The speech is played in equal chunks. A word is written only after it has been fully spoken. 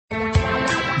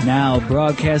Now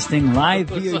broadcasting live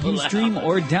via Ustream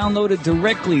or downloaded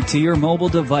directly to your mobile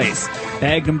device.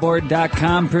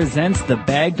 BaggedAndBoard.com presents the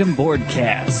Bagged and Board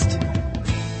Cast.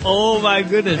 Oh my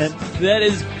goodness, that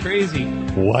is crazy.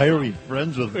 Why are we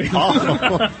friends with Paul?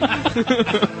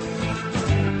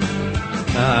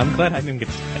 I'm glad I didn't get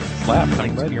slapped.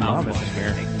 I'm glad your mom isn't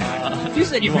here. You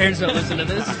said your parents don't listen to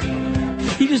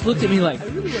this. He just looked at me like,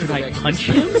 should I punch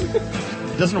him?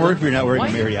 It doesn't work if you're not wearing a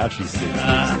mariachi suit.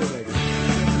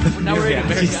 Now we're in a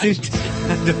mariachi.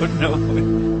 I don't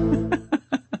know.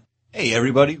 Hey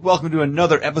everybody, welcome to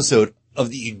another episode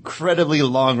of the incredibly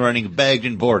long-running Bagged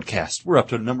and Board Cast. We're up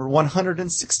to number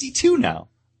 162 now.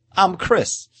 I'm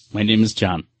Chris. My name is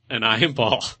John. And I am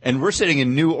Paul. And we're sitting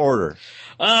in new order.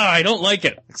 I don't like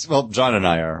it. Well, John and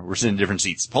I are. We're sitting in different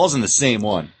seats. Paul's in the same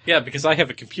one. Yeah, because I have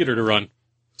a computer to run.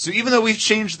 So even though we've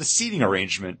changed the seating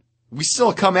arrangement, we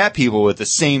still come at people with the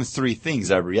same three things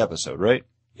every episode, right?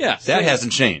 Yeah. That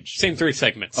hasn't changed. Same three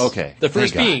segments. Okay. The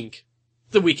first thank God. being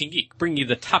The Week in Geek, bringing you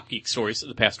the top geek stories of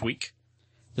the past week.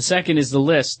 The second is the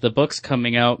list. The book's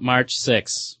coming out March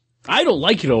 6th. I don't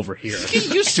like it over here.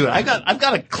 Get used to it. I've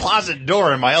got a closet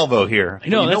door in my elbow here. I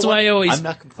know, that's why I'm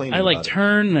not complaining. I like about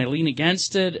turn and I lean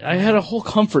against it. I had a whole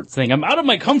comfort thing. I'm out of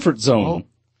my comfort zone.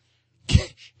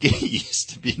 Get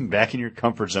used to being back in your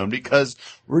comfort zone because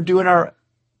we're doing our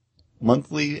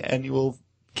monthly annual.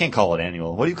 Can't call it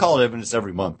annual. What do you call it when it's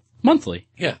every month? Monthly.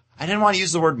 Yeah. I didn't want to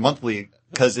use the word monthly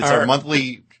because it's our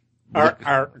monthly.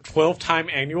 Our 12-time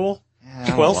annual? I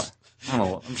don't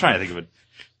know. I'm trying to think of it.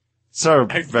 It's our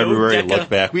February look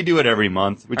back. We do it every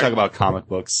month. We talk about comic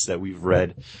books that we've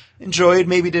read, enjoyed,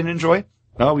 maybe didn't enjoy.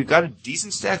 No, we've got a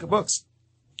decent stack of books.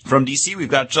 From DC, we've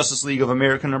got Justice League of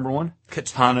America #1,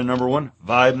 Katana #1,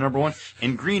 Vibe #1,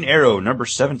 and Green Arrow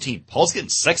 #17. Paul's getting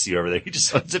sexy over there. He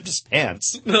just unzipped his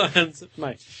pants.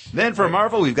 Then for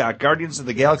Marvel, we've got Guardians of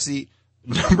the Galaxy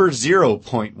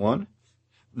 #0.1,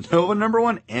 Nova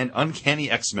 #1, and Uncanny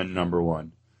X-Men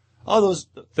 #1. Oh,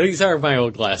 These are my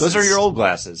old glasses. those are your old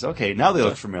glasses. Okay, now they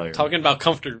look familiar. Talking about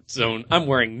comfort zone, I'm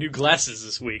wearing new glasses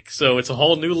this week, so it's a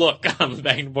whole new look on the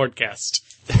Bagged and Board Cast.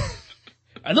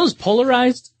 Are those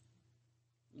polarized?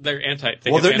 They're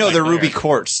they're ruby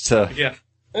quartz to. Yeah.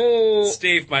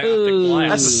 Stave my optic glass.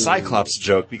 That's a Cyclops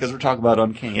joke because we're talking about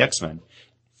Uncanny X-Men.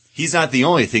 He's not the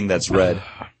only thing that's red.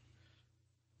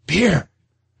 Beer.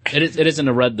 It isn't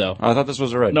a red though. I thought this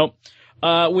was a red. Nope.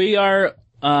 We are,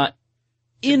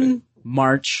 in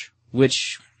March,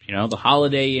 which, the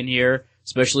holiday in here,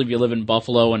 especially if you live in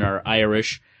Buffalo and are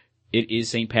Irish, it is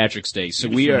St. Patrick's Day. So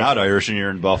if you're not Irish and you're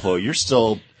in Buffalo, you're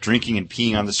still drinking and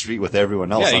peeing on the street with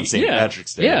everyone else on St.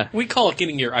 Patrick's Day. Yeah. We call it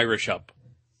getting your Irish up.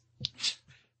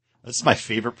 That's my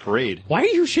favorite parade. Why are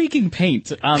you shaking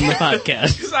paint on the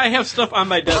podcast? Because I have stuff on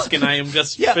my desk and I am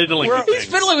just fiddling with He's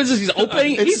things. fiddling with this.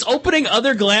 He's opening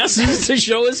other glasses to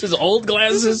show us his old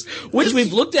glasses, which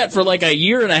we've looked at for like a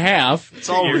year and a half. It's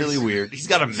all really weird. He's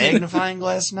got a magnifying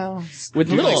glass now.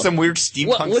 With like some weird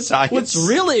steampunk science. What's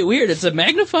really weird, it's a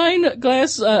magnifying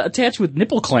glass attached with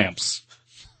nipple clamps.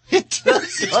 It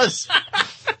does.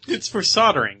 It's for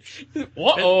soldering.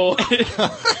 Uh-oh.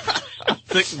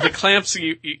 The clamps,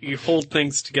 you hold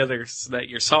things together so that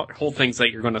hold things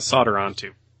that you're going to solder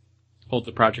onto. Hold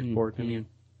the project board in you.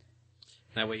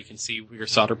 That way you can see your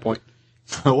solder point.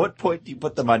 At what point do you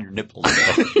put them on your nipples?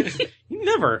 You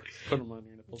never put them on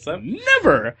your nipples.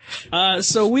 Never.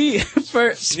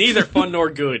 It's neither fun nor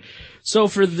good. So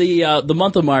for the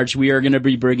month of March, we are going to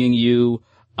be bringing you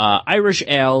Irish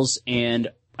ales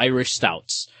and Irish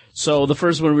stouts. So the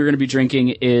first one we're going to be drinking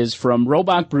is from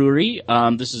Roebuck Brewery.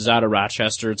 This is out of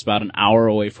Rochester. It's about an hour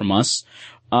away from us.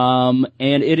 And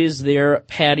it is their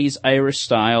Paddy's Irish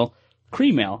Style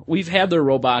Cream Ale. We've had their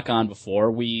Roebuck on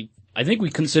before. I think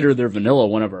we consider their vanilla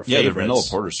one of our favorites. Yeah, their vanilla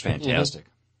porter's fantastic.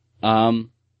 And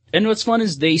what's fun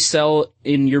is they sell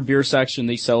in your beer section,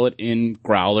 they sell it in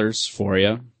growlers for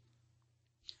you.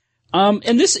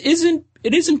 And this isn't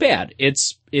bad.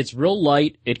 It's real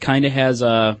light. It kind of has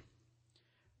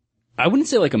I wouldn't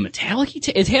say like a metallic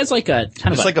taste. It has like a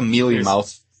kind of like a mealy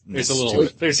mouth. There's a little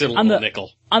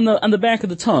nickel on the back of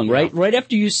the tongue, right? Right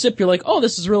after you sip, you're like, oh,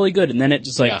 this is really good, and then it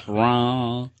just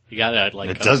raw. You got that like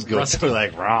it does go rusty,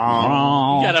 like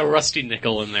raw. You got a rusty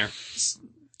nickel in there.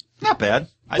 Not bad.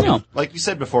 I know. Like we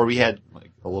said before, we had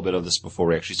like a little bit of this before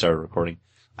we actually started recording.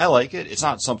 I like it. It's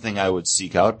not something I would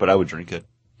seek out, but I would drink it.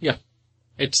 Yeah,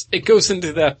 it goes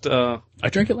into that. I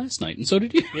drank it last night, and so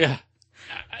did you. Yeah.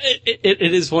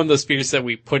 It is one of those beers that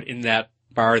we put in that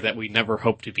bar that we never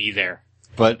hoped to be there.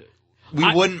 But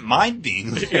we wouldn't mind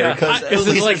being there because at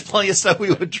least there's plenty of stuff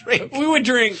we would drink. We would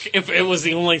drink if it was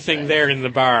the only thing there in the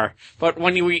bar. But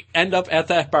when we end up at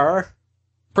that bar,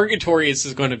 Purgatory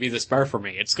is going to be this bar for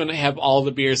me. It's going to have all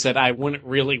the beers that I wouldn't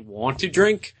really want to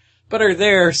drink, but are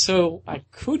there, so I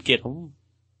could get them.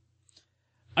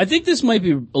 I think this might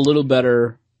be a little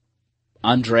better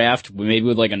on draft, maybe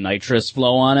with like a nitrous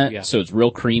flow on it, so it's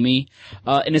real creamy.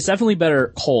 And it's definitely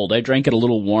better cold. I drank it a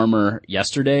little warmer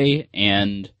yesterday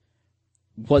and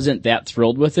wasn't that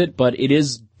thrilled with it, but it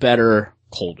is better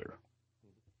colder.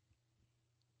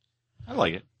 I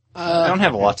like it. I don't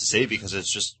have a lot to say because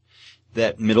it's just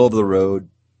that middle of the road,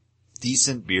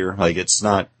 decent beer. Like, it's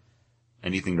not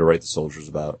anything to write the soldiers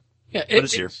about. Yeah, but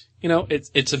it's here. You know,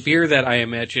 it's a beer that I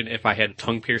imagine if I had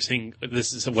tongue piercing,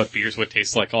 this is what beers would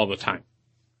taste like all the time.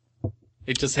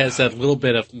 It just has that little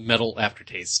bit of metal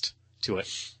aftertaste to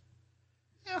it.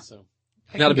 Yeah. So,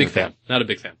 not a big fan. Not a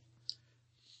big fan.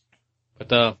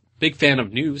 But, big fan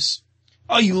of news.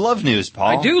 Oh, you love news,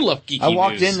 Paul. I do love geeky news. I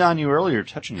walked in on you earlier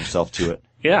touching yourself to it.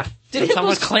 Yeah. Did he have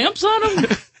those clamps on him?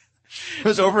 It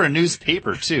was over a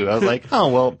newspaper, too. I was like, oh,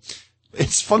 well,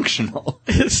 it's functional.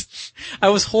 I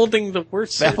was holding the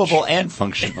word search. Baffable and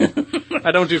functional.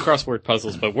 I don't do crossword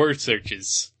puzzles, but word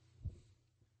searches.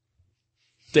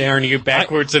 Darn you,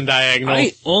 backwards and diagonal.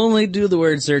 I only do the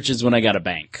word searches when I got a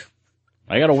bank.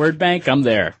 I got a word bank, I'm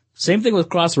there. Same thing with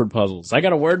crossword puzzles. I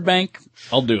got a word bank,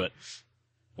 I'll do it.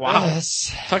 Wow.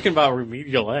 Yes. Talking about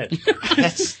remedial ed.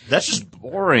 That's just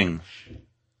boring.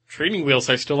 Training wheels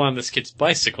are still on this kid's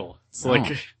bicycle. It's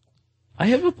like... I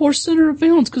have a poor center of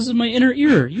balance because of my inner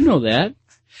ear. You know that.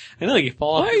 I know, you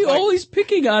fall off. Why are you always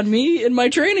picking on me and my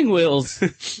training wheels?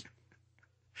 Because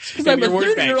I'm a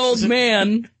 30-year-old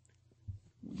man.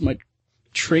 My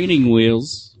training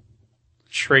wheels.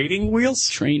 Trading wheels?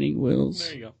 Training wheels.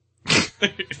 There you go.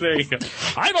 There you go.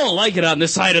 I don't like it on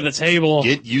this side of the table.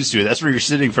 Get used to it. That's where you're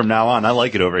sitting from now on. I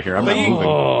like it over here. I'm not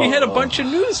moving. You had a bunch of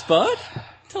news, bud.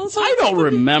 Tell us all I don't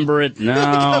remember it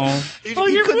now. Oh,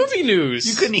 your movie news.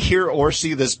 You couldn't hear or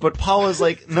see this, but Paul was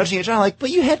like nudging at John, like,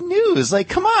 but you had news. Like,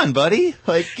 come on, buddy.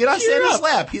 Like, get on Santa's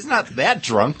lap. He's not that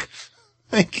drunk.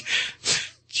 Like,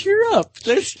 cheer up.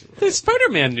 There's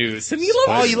Spider-Man news, and you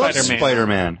love you love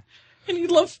Spider-Man. And you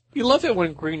love it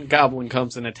when Green Goblin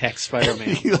comes and attacks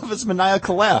Spider-Man. You love his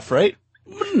maniacal laugh, right?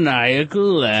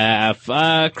 Maniacal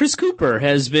laugh. Chris Cooper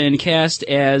has been cast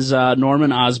as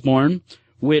Norman Osborn,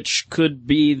 which could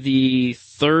be the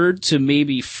third to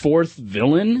maybe fourth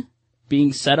villain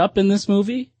being set up in this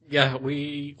movie. Yeah,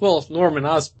 Norman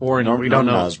Osborn, we don't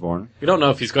know. Osborn. We don't know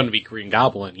if he's going to be Green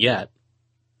Goblin yet.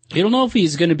 You don't know if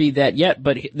he's going to be that yet,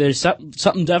 but there's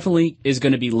something definitely is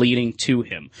going to be leading to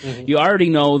him. Mm-hmm. You already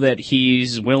know that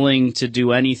he's willing to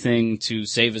do anything to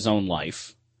save his own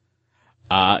life.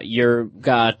 You've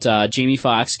got Jamie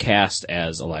Foxx cast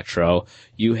as Electro.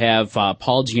 You have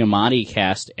Paul Giamatti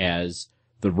cast as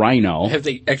the Rhino. Have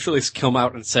they actually come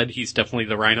out and said he's definitely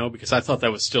the Rhino? Because I thought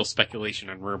that was still speculation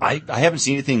and rumor. I haven't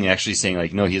seen anything actually saying,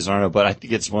 like, no, he's Rhino, but I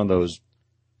think it's one of those...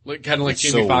 Kind of like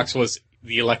Jamie Foxx was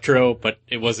the Electro, but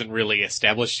it wasn't really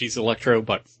established he's Electro,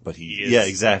 but he is. Yeah,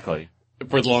 exactly.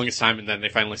 For the longest time, and then they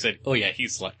finally said, oh yeah,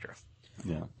 he's Electro.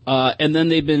 Yeah. And then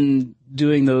they've been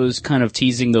doing those, kind of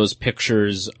teasing those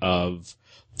pictures of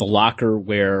the locker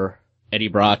where Eddie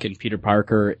Brock and Peter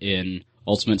Parker in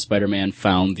Ultimate Spider-Man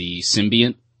found the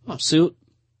symbiote suit.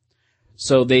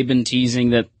 So they've been teasing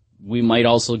that we might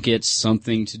also get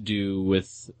something to do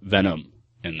with Venom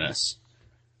in this.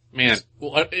 Man,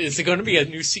 is it going to be a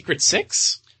new Secret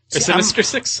Six? Or Sinister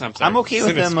Six? I'm sorry. I'm okay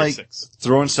with them, like,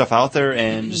 throwing stuff out there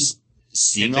and just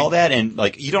seeing all that, and,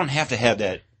 like, you don't have to have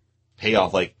that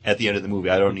payoff, like, at the end of the movie.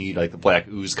 I don't need, like, the black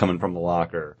ooze coming from the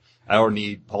locker. I don't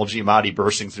need Paul Giamatti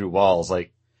bursting through walls.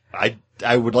 Like, I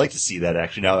would like to see that,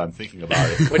 actually, now that I'm thinking about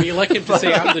it. Would you like him to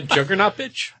say, I'm the Juggernaut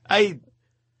bitch?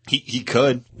 He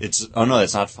could. Oh no,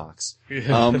 that's not Fox.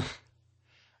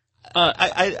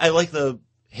 I like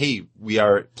hey, we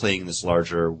are playing in this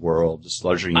larger world, this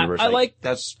larger universe.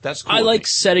 That's cool. I like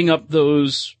setting up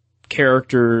those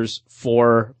characters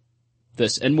for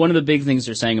this. And one of the big things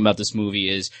they're saying about this movie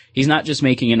is he's not just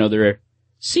making another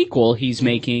sequel, he's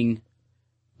making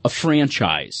a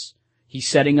franchise. He's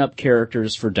setting up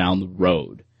characters for down the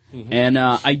road. Mm-hmm. And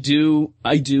I do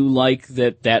like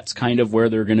that that's kind of where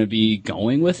they're going to be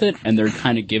going with it, and they're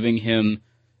kind of giving him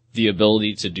the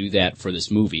ability to do that for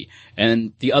this movie.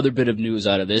 And the other bit of news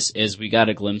out of this is we got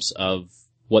a glimpse of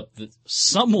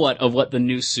somewhat of what the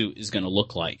new suit is going to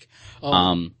look like.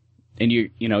 Oh. And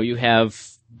you have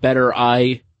better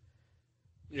eye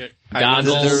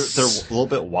goggles. They're a little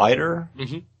bit wider.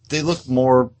 Mm-hmm. They look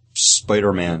more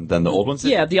Spider-Man than the old ones.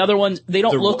 Yeah, the other ones, they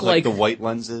don't look like the white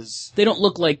lenses. They don't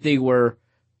look like they were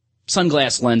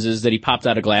sunglass lenses that he popped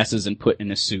out of glasses and put in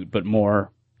a suit, but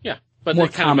more. Yeah, but more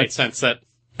it kind of made sense that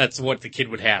That's what the kid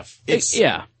would have.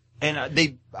 Yeah. And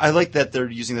I like that they're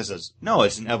using this as, no,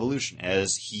 it's an evolution.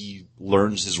 As he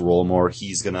learns his role more,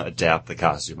 he's gonna adapt the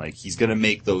costume. Like, he's gonna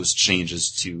make those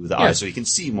changes to the eyes so he can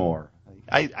see more.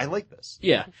 I like this.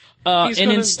 Yeah.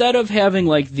 Instead of having,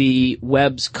 like, the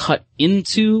webs cut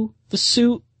into the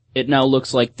suit, it now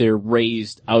looks like they're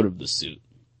raised out of the suit.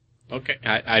 Okay,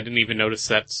 I didn't even notice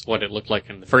that's what it looked like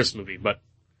in the first movie, but...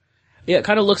 Yeah, it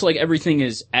kind of looks like everything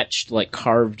is etched, like,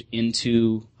 carved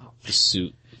into the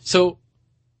suit. So,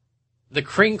 the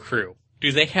Crane Crew,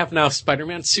 do they have now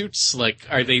Spider-Man suits? Like,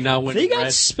 are they now They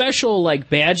got special, like,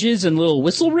 badges and little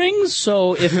whistle rings,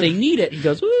 so if they need it, he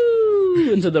goes,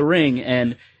 woo, into the ring,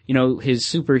 and, you know, his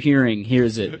super hearing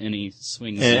hears it, and he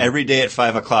swings And in. every day at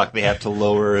 5 o'clock, they have to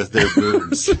lower their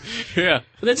booms. Yeah.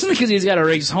 But that's only because he's got to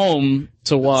race home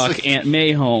to walk Aunt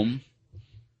May home.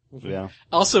 Yeah.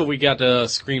 Also, we got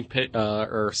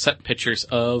or set pictures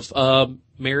of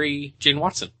Mary Jane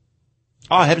Watson,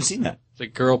 Oh, I haven't seen that. the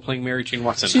girl playing Mary Jane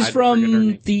Watson. She's I forget her from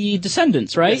name. The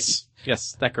Descendants, right?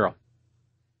 Yes, that girl.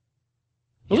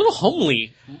 A little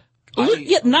homely.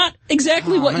 Yeah, not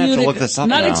exactly I'm what gonna have you to look this up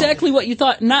not now. exactly what you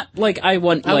thought. Not like I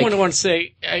want. I Like, want to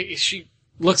say she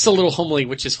looks a little homely,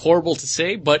 which is horrible to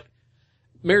say, but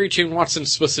Mary Jane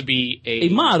Watson's supposed to be a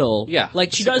model. Yeah,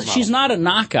 like she a does. supermodel. She's not a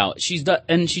knockout.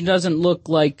 and she doesn't look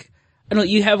like. I don't know.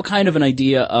 You have kind of an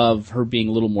idea of her being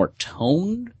a little more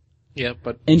toned, Yeah,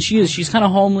 but and she is. She's kind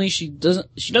of homely. She doesn't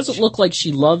look like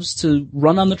she loves to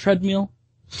run on the treadmill.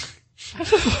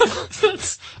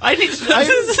 I need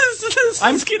to.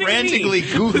 I'm frantically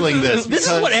Googling this. This is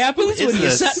because what happens what is when you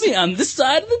this? set me on this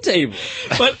side of the table.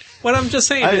 But what I'm just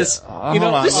saying is, hold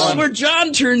on, This hold is on. where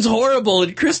John turns horrible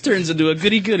and Chris turns into a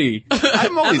goody-goody.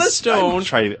 I'm always Emma Stone. I'm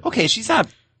trying to, okay, she's not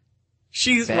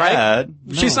she's right. bad.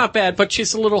 No. She's not bad, but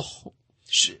she's a little.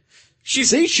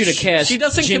 They should have cast She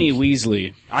doesn't Ginny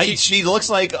Weasley. She looks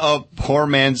like a poor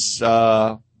man's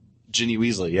Ginny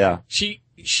Weasley. Yeah. She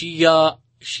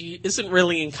isn't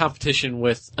really in competition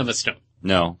with Emma Stone.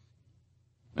 No.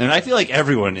 And I feel like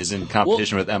everyone is in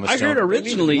competition with Emma I Stone. heard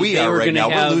originally we they are were right going to now.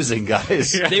 have We're losing,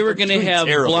 guys. they were going to have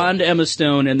terrible. blonde Emma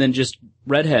Stone and then just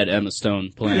redhead Emma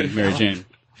Stone playing Mary Jane.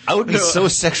 I would be so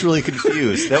sexually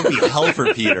confused. That would be hell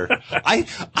for Peter. I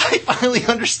finally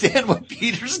understand what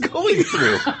Peter's going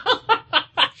through.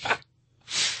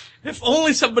 If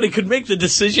only somebody could make the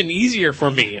decision easier for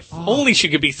me. If only she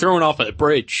could be thrown off a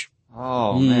bridge.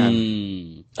 Oh man.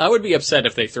 Hmm. I would be upset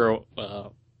if they throw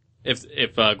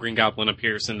if Green Goblin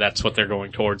appears and that's what they're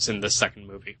going towards in the second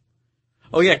movie.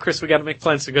 Oh yeah, Chris, we got to make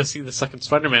plans to go see the second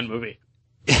Spider-Man movie.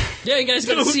 Yeah, you guys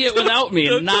got to see it without me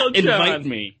and not Don't, John. invite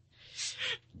me.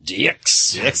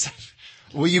 Dicks.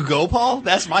 Will you go, Paul?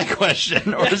 That's my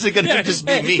question. Or is it going to just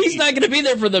be me? He's not going to be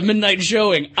there for the midnight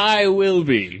showing. I will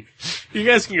be. You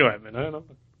guys can go ahead, man. I don't know.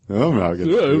 I'm not going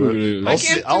to. I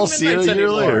can't do I'll see you a midnights year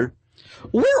anymore. later.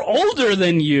 We're older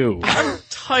than you. I'm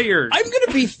tired I'm going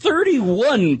to be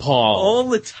 31, Paul. all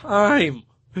the time.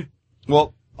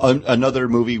 Well, another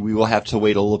movie we will have to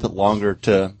wait a little bit longer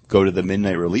to go to the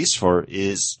midnight release for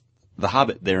is The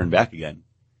Hobbit There and Back Again.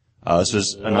 This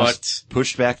was announced,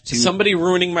 pushed back to... Somebody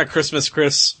ruining my Christmas,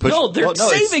 Chris. No, they're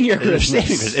saving your they're Christmas.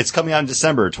 saving it. It's coming out in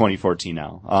December 2014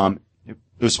 now. It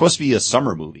was supposed to be a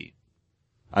summer movie.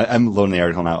 I'm loading the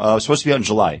article now. It was supposed to be out in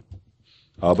July.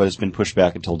 But it's been pushed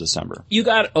back until December. You're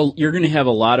going to have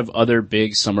a lot of other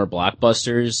big summer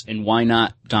blockbusters, and why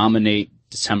not dominate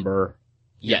December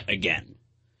yet again?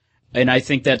 And I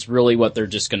think that's really what they're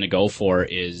just going to go for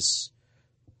is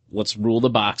let's rule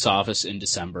the box office in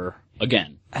December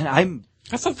again. And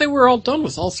I thought they were all done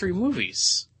with all three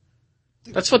movies.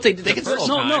 That's what they did the first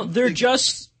time. No, they're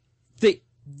just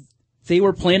they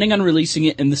were planning on releasing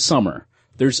it in the summer.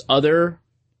 There's other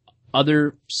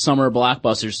summer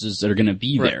blockbusters that are going to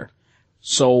be Right. there.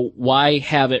 So why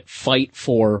have it fight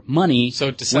for money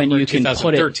So December when you can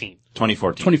put it 2013.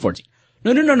 2014. 2014?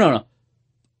 No.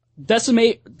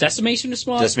 Decimation of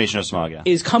Smog Decimation of Smog, yeah.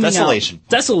 is coming Desolation. out.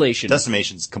 Desolation.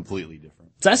 Decimation's completely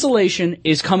different. Desolation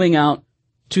is coming out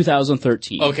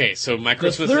 2013. Okay, so my The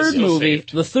Christmas is third still movie,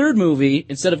 saved. the third movie,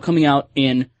 instead of coming out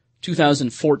in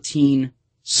 2014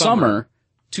 summer,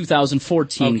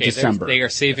 2014 Okay, December. they are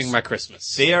saving my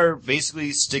Christmas. They are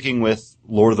basically sticking with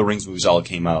Lord of the Rings movies all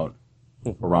came out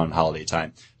around holiday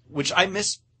time, which I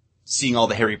miss seeing all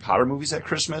the Harry Potter movies at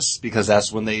Christmas because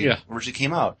that's when they originally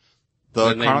came out. The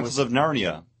When they Chronicles of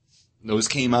Narnia, those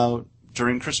came out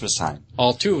during Christmas time.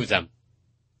 All two of them.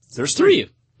 There's three.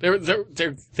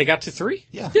 They got to three?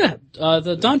 Yeah. Yeah,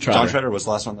 the Dawn Trotter. Dawn Treader was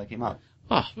the last one that came out.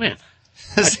 Oh, man.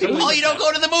 Well, you don't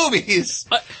go to the movies.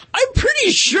 I'm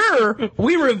pretty sure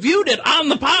we reviewed it on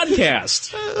the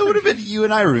podcast. It would have been you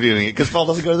and I reviewing it because Paul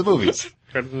doesn't go to the movies.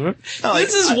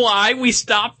 This is why we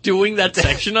stopped doing that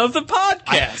section of the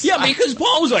podcast. Yeah, because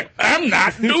Paul was like, I'm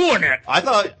not doing it. I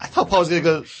thought Paul was going to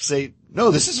go say,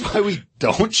 no, this is why we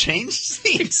don't change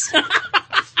seats. I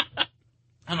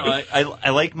don't know. I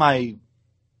like my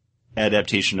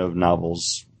adaptation of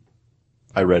novels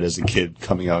I read as a kid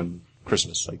coming out on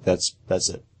Christmas. Like, that's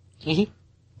it. Mm-hmm.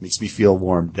 Makes me feel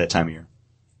warm that time of year.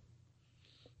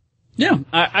 Yeah,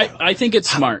 I think it's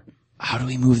smart. How do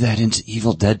we move that into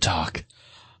Evil Dead talk?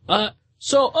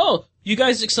 You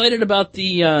guys excited about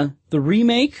the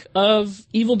remake of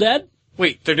Evil Dead?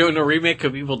 Wait, they're doing a remake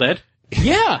of Evil Dead?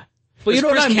 Yeah. But you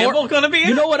know Bruce what Campbell gonna be in?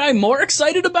 You know what I'm more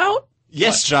excited about?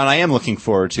 Yes, John, I am looking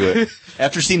forward to it.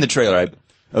 After seeing the trailer,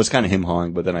 I was kind of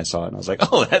him-hawing, but then I saw it and I was like,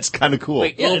 oh, that's kind of cool.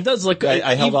 Wait, yeah, it does look good.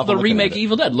 I held off the on looking remake at it.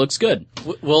 Evil Dead looks good.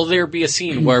 Will there be a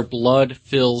scene where blood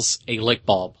fills a light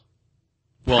bulb?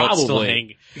 Well, it's still Probably.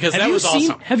 hanging. Because Have that you was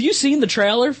seen, awesome. Have you seen the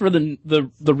trailer for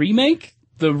the remake?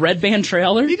 The Red Band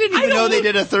trailer? You didn't even know they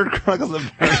did a third Chronicles of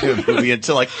Narnia movie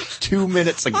until like 2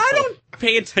 minutes ago. I don't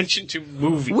pay attention to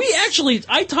movies.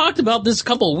 I talked about this a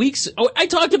couple of weeks. I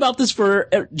talked about this for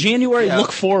January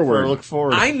Look Forward. Look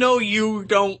Forward. I know you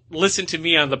don't listen to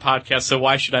me on the podcast, so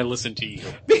why should I listen to you?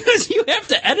 Because you have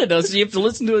to edit us, you have to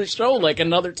listen to the show like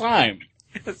another time.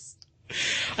 Yes.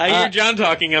 I hear John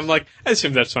talking, I'm like, I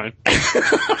assume that's fine.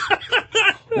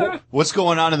 What's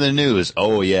going on in the news?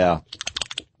 Oh, yeah.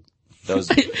 That was...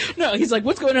 No, he's like,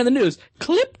 what's going on in the news?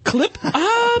 Clip,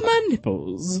 my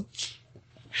nipples.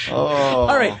 Oh.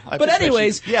 All right, but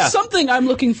anyways, something I'm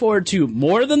looking forward to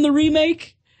more than the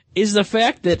remake is the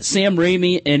fact that Sam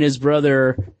Raimi and his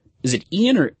brother, is it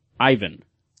Ian or Ivan?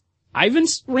 Ivan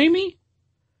Raimi?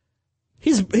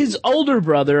 His older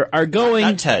brother are going...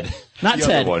 Not Ted. Not the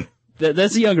Ted. Other one.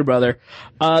 That's the younger brother.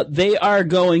 They are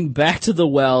going back to the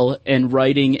well and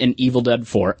writing an Evil Dead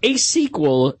 4, a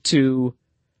sequel to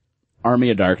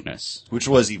Army of Darkness. Which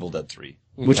was Evil Dead 3.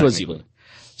 Which was Evil Dead.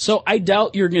 So I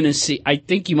doubt you're gonna see, I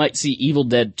think you might see Evil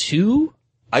Dead 2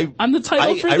 on the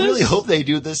title for this. I really hope they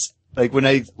do this. Like when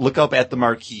I look up at the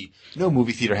marquee, no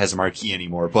movie theater has a marquee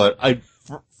anymore, but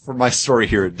for my story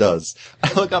here it does.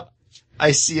 I look up, I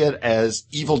see it as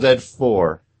Evil Dead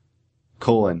 4,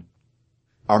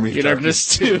 Army of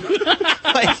Darkness 2.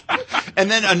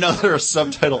 And then another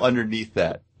subtitle underneath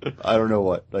that. I don't know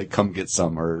what, like Come Get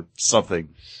Some or something.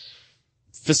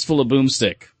 Fistful of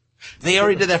Boomstick. They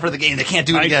already did that for the game. They can't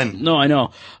do it again. No, I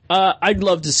know. I'd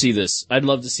love to see this. I'd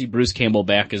love to see Bruce Campbell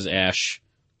back as Ash.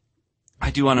 I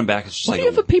do want him back. It's just Why do you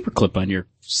have a paperclip on your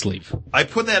sleeve? I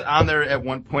put that on there at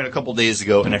one point a couple days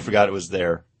ago, and I forgot it was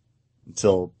there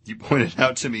until you pointed it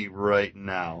out to me right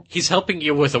now. He's helping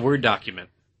you with a Word document.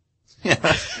 Yeah.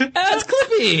 That's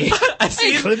Clippy!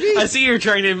 I see you're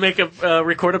trying to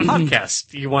record a podcast.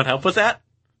 Do you want help with that?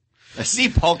 I see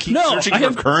Paul keeps searching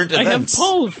for current events. I have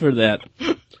Paul for that.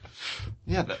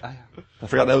 Yeah, but I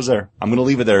forgot that was there. I'm going to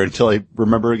leave it there until I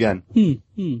remember again.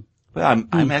 But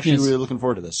I'm actually really looking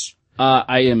forward to this.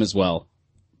 I am as well.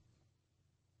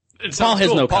 Paul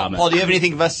has no comment. Paul, do you have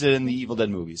anything vested in the Evil Dead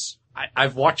movies?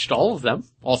 I've watched all of them.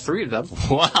 All three of them.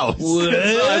 Wow.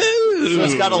 So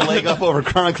it's got a leg up over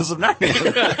Chronicles of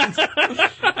Narnia.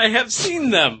 I have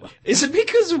seen them. Is it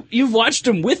because you've watched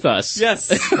them with us?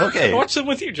 Yes. Okay. I watched them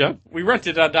with you, John. We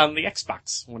rented it on the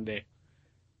Xbox one day.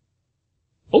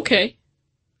 Okay.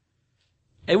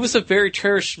 It was a very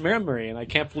cherished memory, and I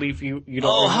can't believe you don't.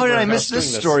 Oh, how did I miss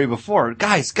this doing story before?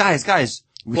 Guys.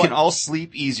 We can all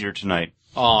sleep easier tonight.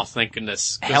 Oh, thank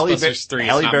goodness. Halle Ghostbusters 3 is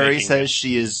Halle not Berry making says it.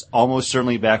 she is almost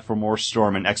certainly back for more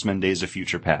Storm in X-Men Days of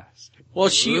Future Past. Well,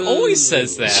 she always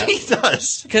says that. She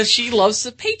does. Because she loves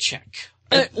the paycheck.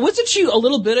 Wasn't she a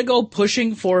little bit ago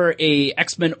pushing for a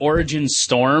X-Men Origin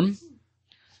Storm?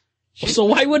 So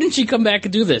why wouldn't she come back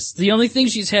and do this? The only thing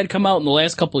she's had come out in the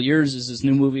last couple of years is this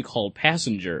new movie called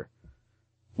Passenger,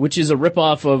 which is a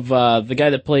ripoff of the guy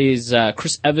that plays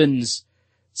Chris Evans'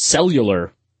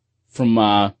 Cellular from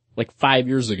like 5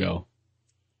 years ago.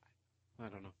 I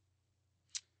don't know.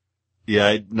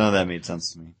 Yeah, none of that made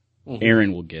sense to me.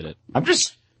 Aaron will get it.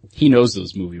 He knows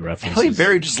those movie references. Halle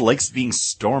Berry just likes being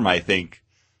Storm, I think.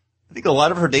 I think a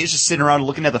lot of her days just sitting around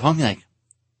looking at the phone like,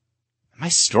 am I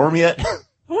Storm yet?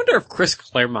 I wonder if Chris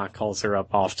Claremont calls her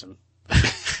up often.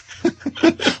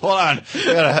 Hold on.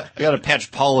 I gotta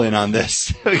patch Paul in on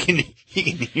this. He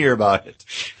can hear about it.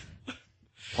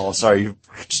 Paul, sorry, you've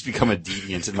just become a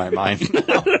deviant in my mind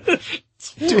now.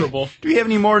 It's horrible. Do we have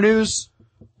any more news?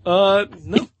 No.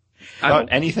 About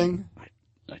anything?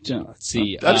 Let's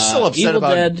see. I'm still upset Evil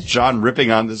about Dead. John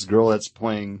ripping on this girl that's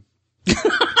playing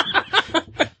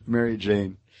Mary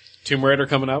Jane. Tomb Raider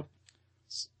coming out?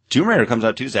 Tomb Raider comes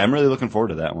out Tuesday. I'm really looking forward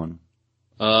to that one.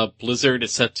 Blizzard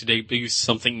is set to debut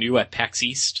something new at PAX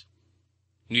East.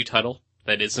 New title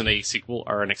that isn't a sequel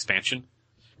or an expansion.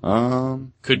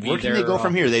 Could be where can their, they go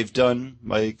from here? They've done,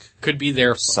 like, could be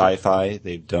their sci-fi.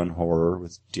 They've done horror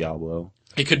with Diablo.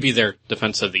 It could be their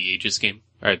Defense of the Ages game,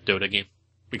 or Dota game.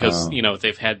 Because,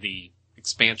 they've had the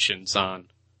expansions on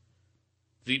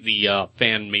the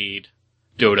fan-made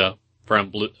Dota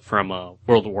from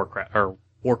World of Warcraft, or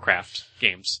Warcraft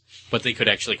games. But they could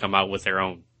actually come out with their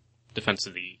own Defense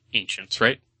of the Ancients,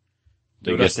 right?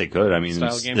 I guess they could. I mean,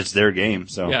 it's their game,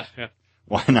 so. Yeah.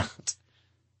 Why not?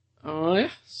 Oh, yeah.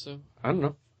 So, I don't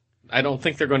know. I don't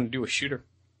think they're going to do a shooter.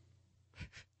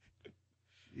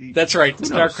 That's right.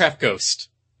 StarCraft Ghost.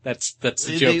 That's the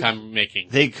joke I'm making.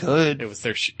 They could. It was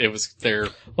their.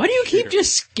 Why do you keep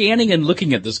just scanning and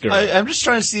looking at this girl? I'm just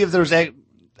trying to see if there's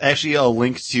actually a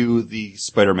link to the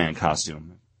Spider-Man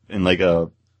costume. And like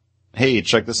hey,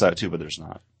 check this out too, but there's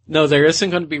not. No, there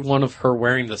isn't going to be one of her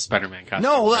wearing the Spider-Man costume.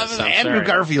 No, that was Andrew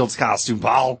Garfield's costume,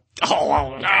 Paul.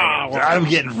 I'm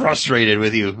getting frustrated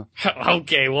with you.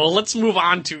 Okay, well, let's move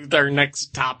on to their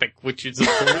next topic, which is, of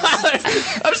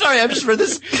course... I'm sorry, I just read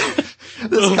this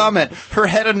comment. Her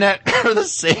head and neck are the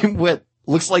same width.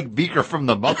 Looks like Beaker from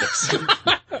the Muppets.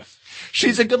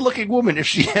 She's a good-looking woman if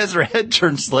she has her head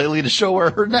turned slightly to show where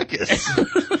her neck is.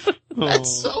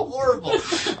 That's so horrible.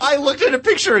 I looked at a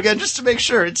picture again just to make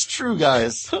sure it's true,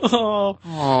 guys.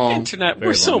 Internet,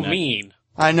 we're so mean.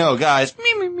 I know, guys.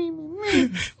 Me.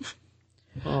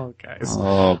 Oh, guys.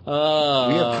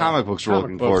 We have comic books we're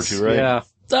looking forward to, right?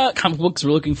 Yeah. Comic books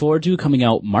we're looking forward to coming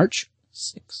out March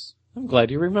 6th. I'm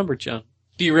glad you remembered, John.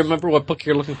 Do you remember what book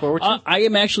you're looking forward to? I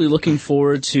am actually looking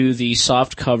forward to the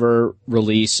softcover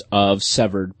release of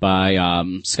Severed by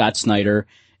Scott Snyder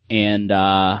and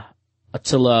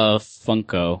Attila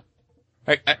Funko.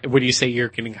 Would you say you're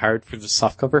getting hired for the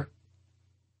softcover?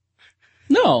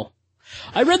 No.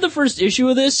 I read the first issue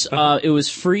of this. It was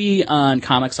free on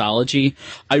Comixology.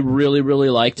 I really, really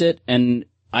liked it, and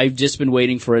I've just been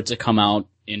waiting for it to come out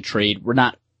in trade.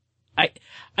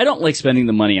 I don't like spending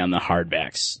the money on the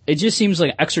hardbacks. It just seems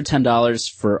like extra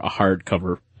 $10 for a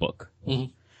hardcover book.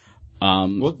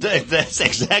 Mm-hmm. Well, that's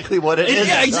exactly what it is.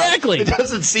 Yeah, exactly. It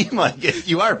doesn't seem like it.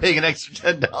 You are paying an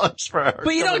extra $10 for a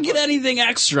But you don't get anything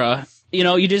extra.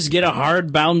 You just get a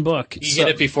hardbound book. You get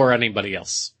it before anybody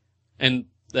else. And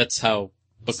that's how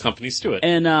book companies do it.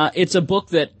 And it's a book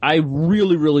that I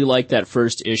really, really liked that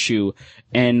first issue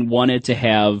and wanted to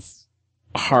have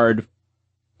a hard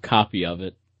copy of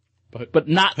it. But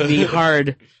not the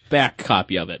hard back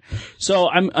copy of it. So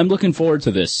I'm looking forward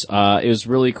to this. It was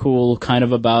really cool, kind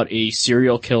of about a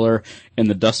serial killer in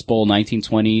the Dust Bowl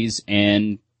 1920s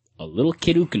and a little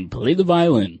kid who can play the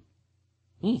violin.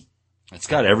 It's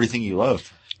got everything you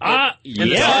love. Yeah.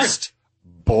 Dust,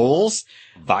 bowls,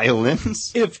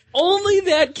 violins. If only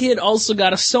that kid also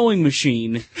got a sewing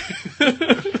machine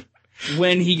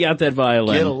when he got that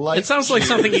violin. It sounds like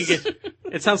something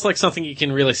it sounds like something you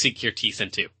can really sink your teeth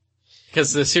into.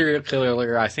 Because the serial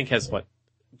killer, I think, has what?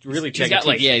 Really he's got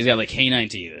teeth. he's got canine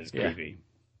teeth. That's creepy.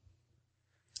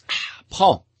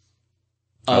 Paul.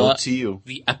 I look to you.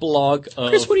 The epilogue of...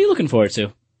 Chris, what are you looking forward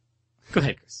to? Go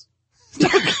ahead, Chris.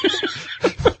 I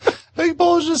think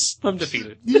Paul is just... I'm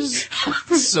defeated. He's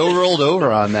just so rolled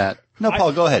over on that. No,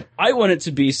 Paul, go ahead. I want it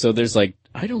to be so there's I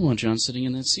don't want John sitting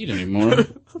in that seat anymore.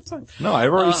 No, I've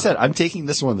already said, I'm taking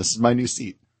this one. This is my new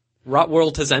seat. Rot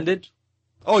World has ended.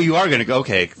 Oh, you are gonna go?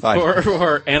 Okay, fine.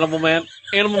 Or Animal Man.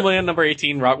 Animal Man number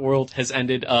 18, Rot World, has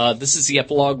ended. This is the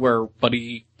epilogue where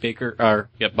Buddy Baker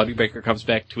comes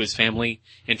back to his family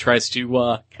and tries to,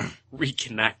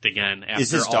 reconnect again after Is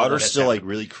his all daughter that has still, happened.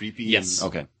 really creepy? Yes.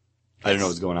 Okay. I didn't know what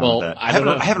was going on Well, with that. I don't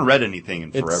know. I haven't read anything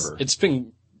in forever. It's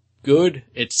been good.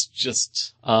 It's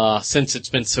just, since it's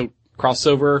been so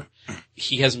crossover,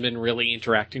 he hasn't been really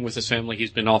interacting with his family.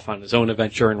 He's been off on his own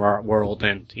adventure in Rot World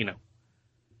and,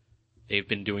 they've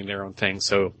been doing their own thing.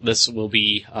 So this will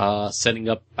be, setting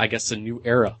up, I guess, a new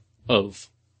era of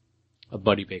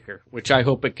Buddy Baker, which I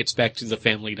hope it gets back to the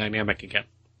family dynamic again.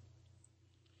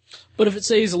 But if it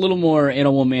says a little more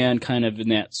Animal Man kind of in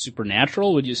that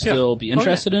supernatural, would you still be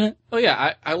interested in it? Oh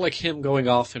yeah, I like him going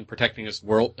off and protecting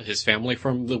his family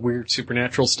from the weird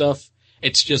supernatural stuff.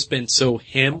 It's just been so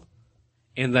him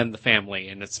and then the family,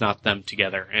 and it's not them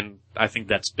together. And I think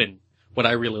that's been what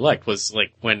I really liked was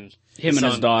when Him and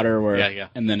his daughter were, yeah.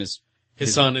 and then his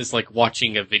son is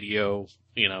watching a video,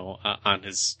 on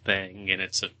his thing, and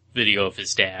it's a video of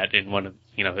his dad in one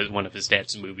of his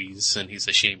dad's movies, and he's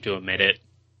ashamed to admit it,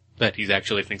 that he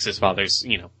actually thinks his father's,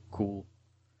 cool.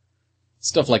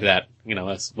 Stuff like that,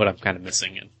 that's what I'm kind of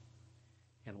missing in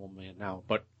Animal Man now.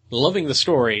 But loving the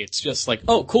story, it's just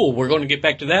oh, cool, we're going to get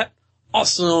back to that?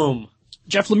 Awesome.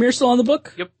 Jeff Lemire still on the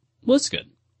book? Yep. Well, that's good.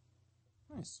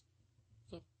 Nice.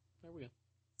 So, there we go.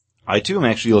 I too am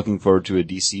actually looking forward to a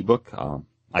DC book.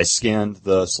 I scanned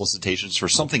the solicitations for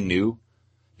something new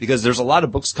because there's a lot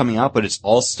of books coming out, but it's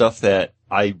all stuff that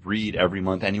I read every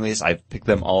month anyways. I've picked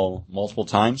them all multiple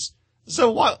times.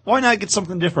 So why not get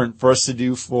something different for us to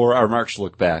do for our March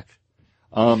look back?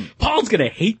 Paul's gonna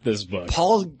hate this book.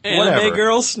 Paul, Anime whatever.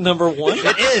 Girls, number 1.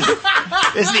 It is.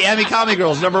 It's the Anime Comic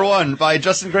Girls, #1 by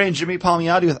Justin Gray and Jimmy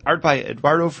Palmiotti with art by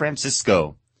Eduardo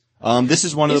Francisco. This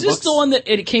is one of Is the books. this the one that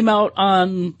it came out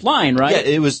online, right?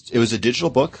 Yeah, it was a digital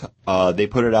book. They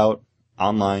put it out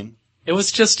online. It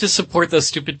was just to support those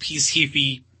stupid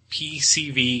PCV,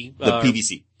 The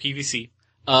PVC. PVC,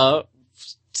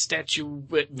 statue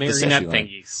marionette statue line.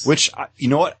 thingies. Which, you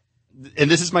know what?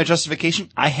 And this is my justification.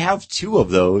 I have 2 of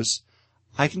those.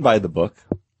 I can buy the book.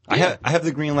 I have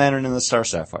the Green Lantern and the Star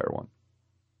Sapphire one.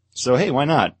 So hey, why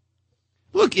not?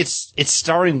 Look, it's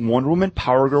starring Wonder Woman,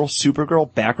 Power Girl,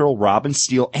 Supergirl, Batgirl, Robin,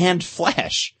 Steel, and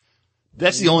Flash.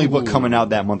 That's the only book coming out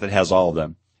that month that has all of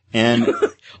them. And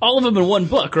All of them in one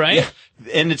book, right? yeah,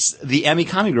 and it's the Anime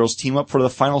Comic Girls team up for the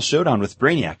final showdown with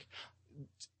Brainiac.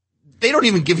 They don't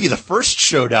even give you the first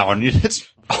showdown. It's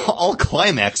all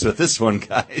climax with this one,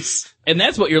 guys. And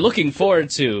that's what you're looking forward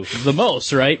to the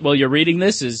most, right? While you're reading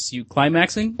this, is you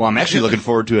climaxing? Well, I'm actually looking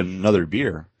forward to another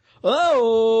beer.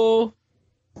 Oh!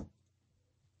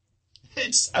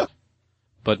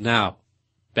 But now,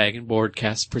 Bag and Board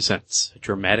Cast presents a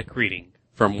dramatic reading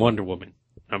from Wonder Woman,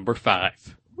 number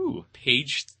 5. Ooh.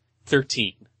 Page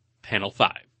 13, panel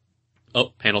 5. Oh,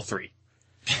 panel 3.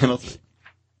 Panel 3. Do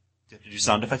you have to do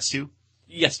sound effects too?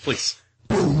 Yes, please.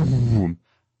 My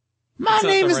That's not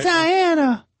name the is right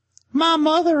Diana. My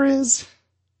mother is...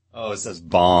 Oh, it says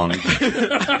bong.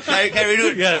 Can we do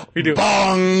it? Yeah, we do.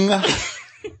 Bong!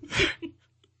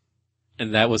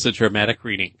 And that was a dramatic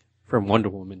reading from Wonder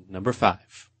Woman, number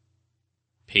 5.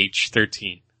 Page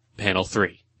 13, panel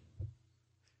 3.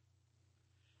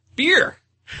 Beer!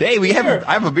 Hey,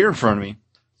 I have a beer in front of me.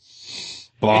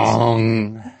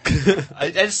 Bong.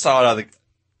 I just saw it out of the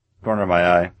corner of my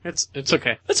eye. It's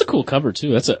okay. That's a cool cover,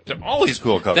 too. That's a... They're always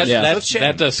cool covers.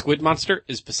 That squid monster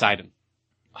is Poseidon.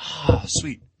 Oh,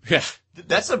 sweet. Yeah.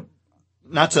 That's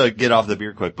not to get off the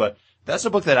beer quick, but that's a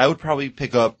book that I would probably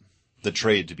pick up the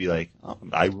trade to be like, oh,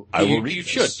 I will read You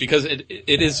this. should, because it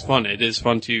is fun. It is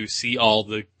fun to see all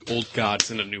the old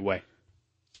gods in a new way.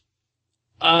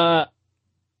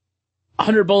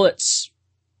 100 Bullets,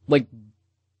 like,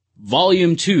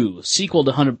 Volume 2, sequel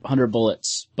to 100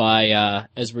 Bullets by,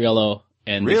 Esriello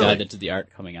and the Really? guy that did the art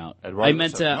coming out. Eduardo, I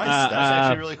meant to, nice. That's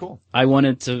actually really cool. I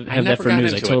wanted to have that never for got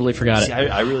news. I into totally it. forgot See,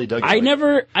 it. I really dug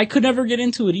it. I could never get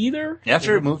into it either.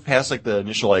 After it moved past like the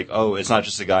initial like, oh, it's not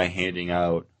just a guy handing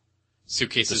out the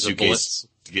Suitcases of suitcase bullets.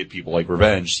 to get people like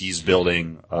revenge. He's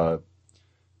building a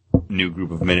new group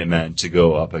of Minutemen to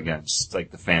go up against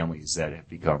like the families that have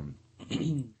become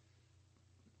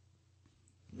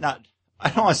not. I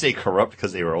don't want to say corrupt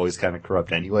because they were always kind of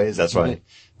corrupt anyways. That's why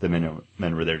the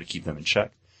Minutemen were there to keep them in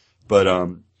check. But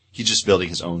he's just building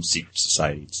his own secret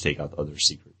society to take out the other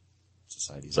secret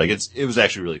societies. Like it was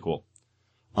actually really cool.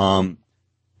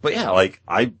 But yeah, like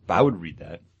I would read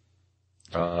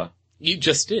that. You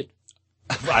just did.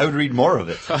 I would read more of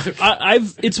it.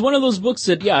 It's one of those books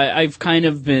that, yeah, I've kind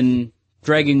of been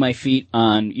dragging my feet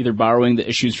on either borrowing the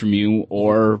issues from you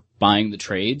or buying the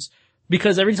trades.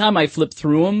 Because every time I flip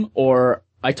through them or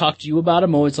I talk to you about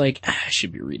them, I'm always like, I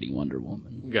should be reading Wonder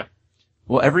Woman. Yeah.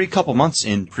 Well, every couple months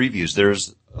in previews,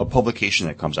 there's a publication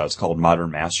that comes out. It's called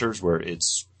Modern Masters, where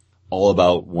it's all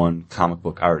about one comic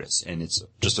book artist, and it's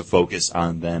just a focus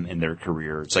on them and their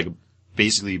career. It's like a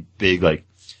basically big, like,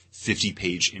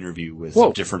 50-page interview with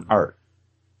different art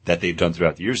that they've done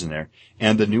throughout the years in there.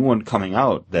 And the new one coming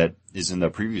out that is in the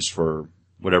previews for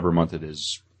whatever month it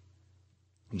is,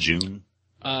 June?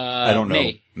 I don't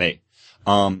know. May.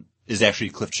 Is actually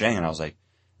Cliff Chang, and I was like,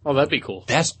 Oh, that'd be cool.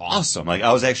 that's awesome. Like,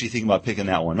 I was actually thinking about picking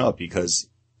that one up because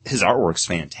his artwork's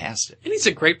fantastic. And he's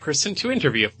a great person to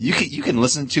interview. You can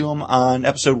listen to him on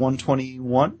episode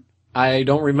 121. I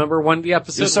don't remember when the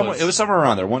episode It was somewhere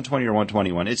around there, 120 or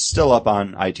 121. It's still up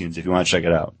on iTunes if you want to check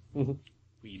it out.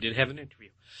 We did have an interview.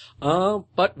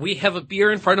 But we have a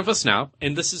beer in front of us now,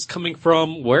 and this is coming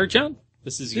from where, John?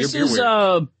 This is your beer.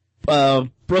 This is,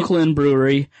 Brooklyn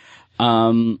Brewery.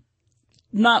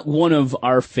 Not one of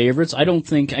our favorites.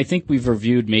 I think we've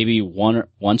reviewed maybe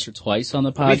once or twice on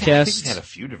the I think we've podcast. had a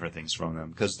few different things from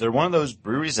them because they're one of those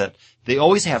breweries that they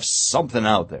always have something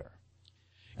out there.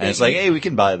 And it's like, hey, we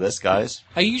can buy this, guys.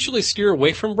 I usually steer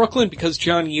away from Brooklyn because,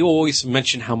 John, you always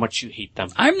mention how much you hate them.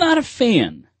 I'm not a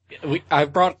fan. I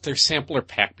brought their sampler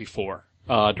pack before,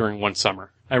 during one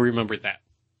summer. I remember that.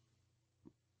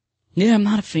 Yeah, I'm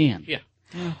not a fan. Yeah.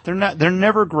 They're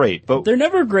never great, but They're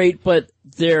never great, but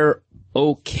they're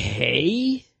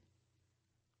okay.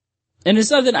 And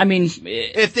it's not that, I mean...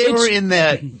 if they were in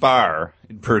that bar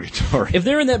in Purgatory. If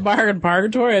they were in that bar in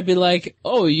Purgatory, I'd be like,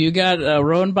 oh, you got a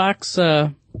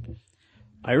Rowenbach's,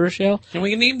 Irish ale? Can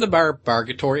we name the bar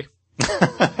Bargatory?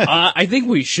 I think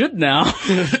we should now.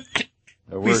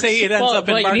 We say it ends up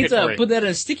in but you need to Bargatory. put that in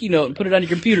a sticky note and put it on your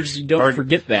computer so you don't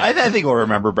forget that. I think we'll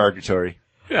remember Purgatory.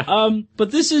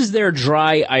 But this is their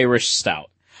dry Irish stout.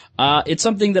 It's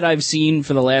something that I've seen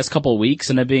for the last couple of weeks,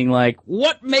 and I'm being like,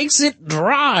 what makes it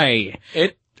dry?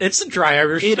 It's a dry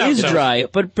Irish It stout, is though. dry,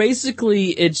 but basically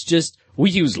it's just, we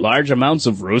use large amounts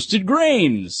of roasted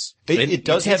grains. It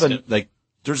does you have taste a,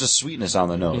 there's a sweetness on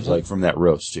the nose, from that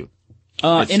roast too.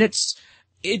 And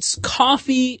it's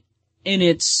coffee, and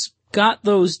it's got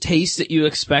those tastes that you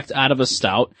expect out of a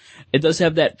stout. It does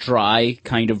have that dry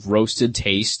kind of roasted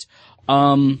taste.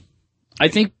 I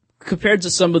think compared to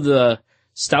some of the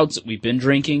stouts that we've been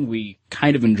drinking, we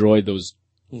kind of enjoyed those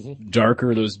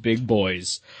darker, those big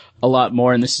boys a lot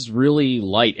more, and this is really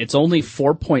light. It's only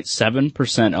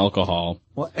 4.7% alcohol.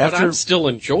 Well, But I'm still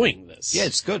enjoying this. yeah,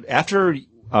 it's good. After,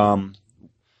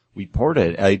 we poured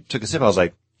it, I took a sip, I was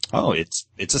like, oh, it's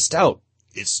a stout.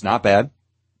 It's not bad.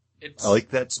 I like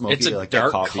that smoky, It's a I like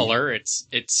dark that coffee. color. It's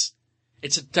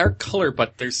a dark color,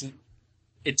 but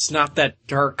it's not that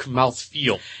dark mouth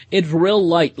feel. It's real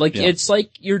light. Yeah. It's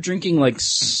like you're drinking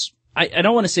I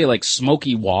don't want to say like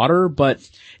smoky water, but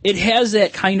it has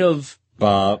that kind of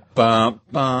Ba, ba,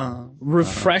 ba.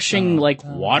 refreshing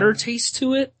water taste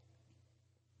to it.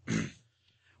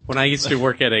 When I used to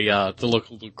work at the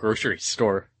local grocery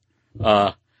store,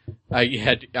 I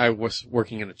was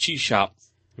working in a cheese shop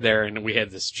there, and we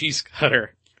had this cheese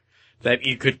cutter that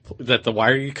the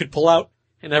wire you could pull out,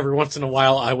 and every once in a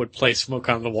while I would play smoke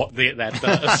on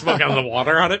the smoke on the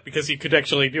water on it because you could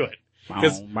actually do it.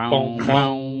 'Cause it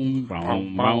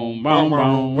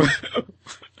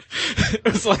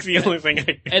was like the only thing I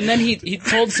could. And then he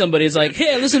told somebody, he's like,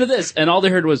 hey, listen to this. And all they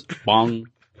heard was bong,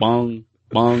 bong,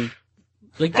 bong.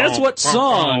 Like, that's what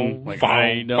song? Like,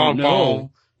 I don't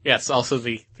know. Yes, also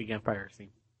the Empire theme.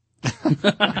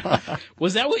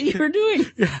 Was that what you were doing?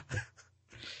 Yeah.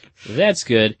 That's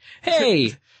good.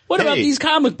 Hey, what about these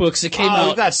comic books that came We've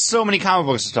out? got so many comic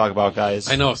books to talk about, guys.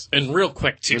 I know, and real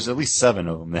quick too. There's at least 7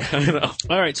 of them there. I know.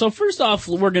 All right, so first off,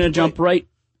 we're going to jump right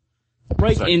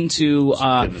Sorry. into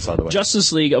Getting this out of the way.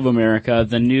 Justice League of America,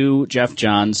 the new Jeff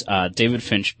Johns, David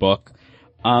Finch book,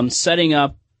 setting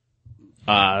up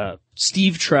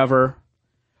Steve Trevor,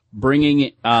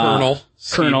 bringing Colonel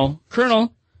Steve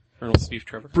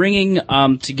Trevor. bringing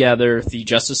together the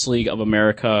Justice League of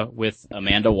America with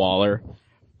Amanda Waller,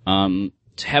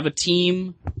 to have a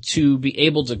team to be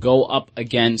able to go up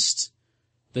against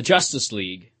the Justice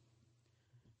League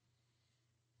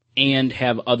and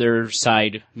have other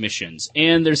side missions.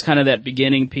 And there's kind of that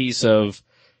beginning piece of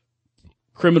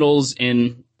criminals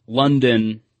in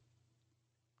London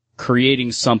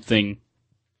creating something.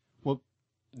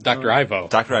 Dr. Ivo.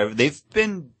 Dr. Ivo, they've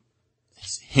been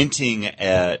hinting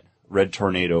at Red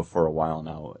Tornado for a while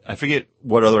now. I forget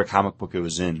what other comic book it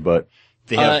was in, but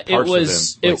they have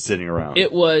parts of him sitting around.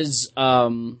 It was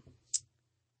Throne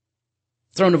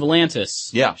of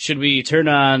Atlantis. Yeah. Should we turn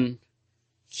on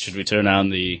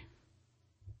the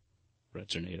Red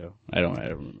Tornado? I don't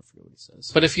remember what he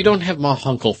says. But if you don't have Ma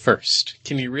Hunkel first,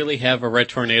 can you really have a Red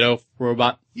Tornado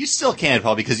robot? You still can,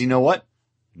 Paul, because you know what?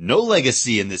 No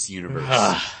legacy in this universe.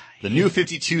 The new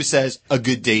 52 says, a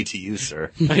good day to you,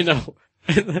 sir. I know.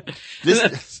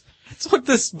 That's what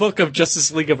this book of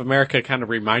Justice League of America kind of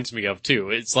reminds me of, too.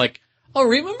 It's like, oh,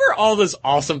 remember all those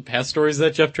awesome past stories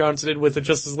that Jeff Johns did with the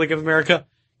Justice League of America?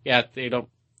 Yeah, they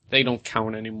don't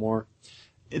count anymore.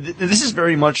 This is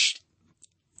very much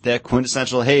that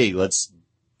quintessential, hey, let's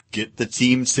get the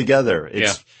teams together.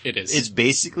 Yeah, it is. It's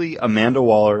basically Amanda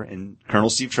Waller and Colonel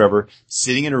Steve Trevor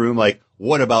sitting in a room like,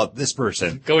 what about this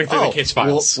person? Going through the case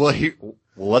files. Well,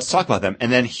 let's talk about them.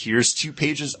 And then here's 2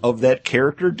 pages of that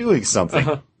character doing something.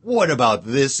 Uh-huh. What about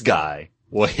this guy?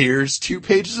 Well, here's 2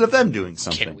 pages of them doing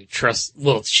something. Can we trust?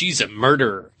 Well, she's a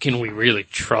murderer. Can we really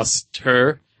trust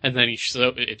her? And then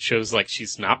it shows like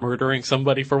she's not murdering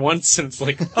somebody for once, and it's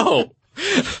like, oh,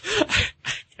 I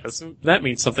guess that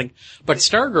means something. But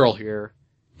Stargirl here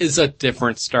is a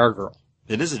different Stargirl.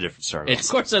 It is a different Stargirl. Of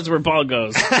course, that's where Paul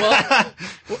goes. Well,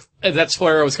 that's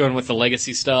where I was going with the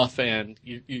legacy stuff, and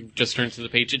you just turned to the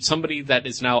page. It's somebody that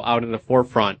is now out in the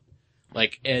forefront,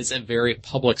 like, as a very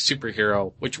public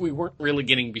superhero, which we weren't really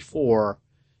getting before.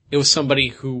 It was somebody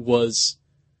who was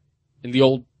in the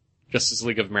old Justice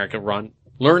League of America run,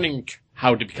 learning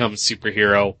how to become a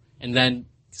superhero, and then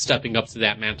stepping up to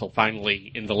that mantle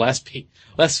finally in the last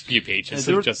few pages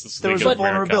of Justice League of America. There was a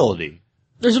vulnerability.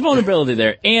 There's a vulnerability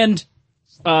there. And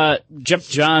Jeff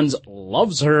Johns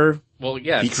loves her. Well,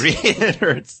 yeah. He created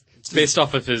her. It's based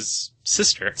off of his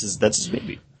sister That's his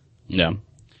baby. Yeah.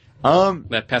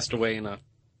 that passed away in a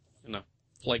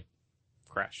plane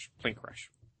crash.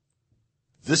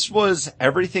 This was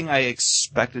everything I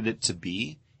expected it to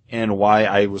be, and why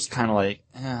I was kind of like,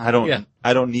 I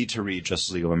don't need to read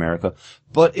Justice League of America,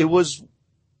 but it was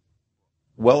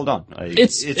well done.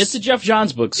 It's a Jeff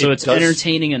Johns book, so it's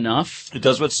entertaining enough. It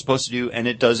does what it's supposed to do, and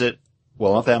it does it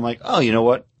well enough that I'm like, oh, you know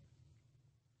what?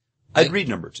 I'd read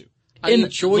number 2. I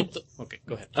enjoyed okay,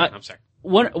 go ahead. I'm sorry.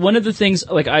 One of the things,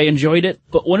 like, I enjoyed it,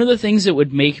 but one of the things that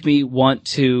would make me want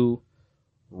to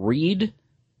read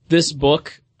this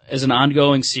book as an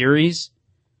ongoing series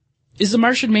is The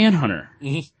Martian Manhunter.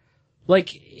 Mm-hmm. Like,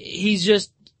 he's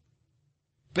just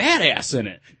badass in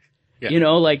it. Yeah. You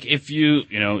know, like, if you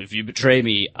betray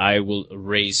me, I will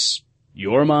erase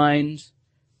your mind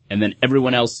and then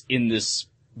everyone else in this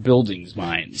building's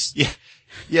minds.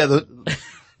 Yeah,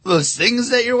 those things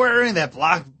that you're wearing that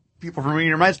block people from reading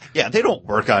your minds, yeah, they don't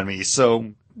work on me,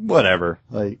 so whatever.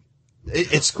 Like,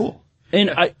 it's cool. And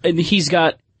he's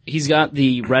got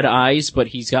the red eyes, but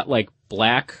he's got like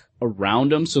black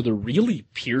around them, so they're really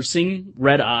piercing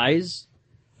red eyes.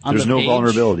 There's no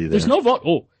vulnerability there. There's no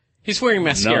oh, he's wearing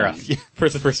mascara for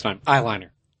the first time. Eyeliner.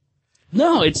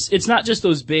 no, it's not just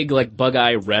those big like bug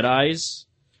eye red eyes.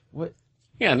 What?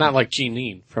 Yeah, not like Gene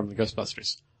Lean from the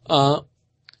Ghostbusters.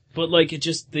 But like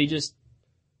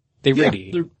They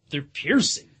radiate. they're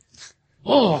piercing.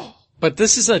 Oh, but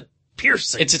this is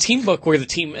piercing. It's a team book where the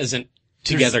team isn't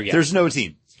together yet. There's no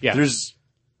team. Yeah. There's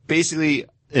basically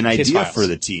an Case idea files. for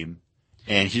the team,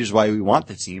 and here's why we want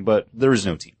the team, but there is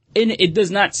no team. And it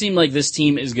does not seem like this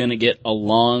team is going to get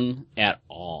along at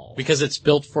all. Because it's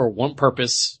built for one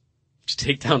purpose, to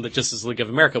take down the Justice League of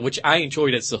America, which I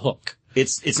enjoyed as the hook.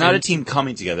 It's not a team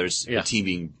coming together, it's a team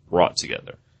being brought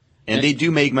together. And they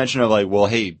do make mention of like, well,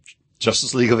 hey,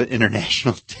 Justice League of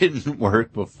International didn't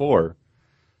work before.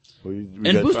 And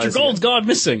Booster Gold's gone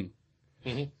missing.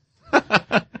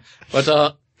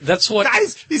 But, that's what...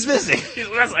 Guys, he's missing! He's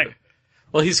missing!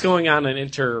 Well, he's going on an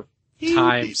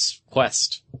inter-times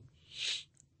quest.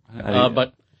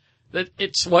 But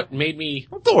it's what made me...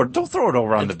 Don't throw it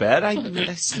over on the bed. I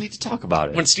just need to talk about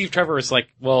it. When Steve Trevor is like,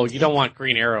 well, you don't want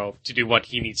Green Arrow to do what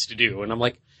he needs to do. And I'm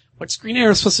like, what's Green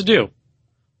Arrow supposed to do?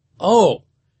 Oh,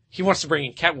 he wants to bring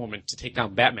in Catwoman to take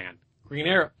down Batman. Green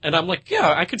Arrow. And I'm like,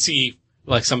 yeah, I could see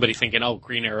like somebody thinking, oh,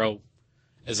 Green Arrow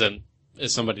is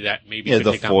somebody that maybe could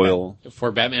the take foil down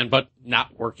for Batman, but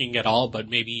not working at all, but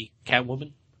maybe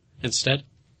Catwoman instead.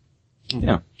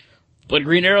 Yeah. But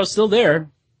Green Arrow's still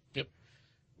there. Yep.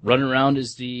 Running around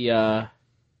as the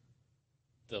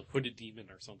hooded demon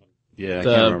or something. Yeah, I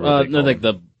can't remember what they call like him.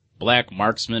 the Black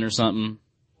Marksman or something.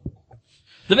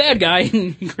 The bad guy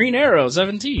in Green Arrow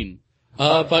 17.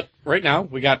 But right now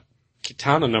we got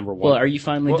Kitana number 1. Well, are you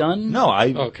finally done? No,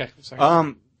 Oh, okay. I'm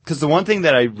sorry. Because the one thing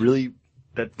that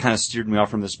that kind of steered me off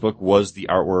from this book was the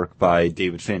artwork by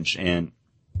David Finch, and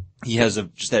he has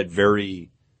just that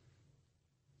very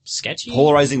Sketchy?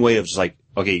 polarizing way of just like,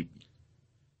 okay,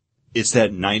 it's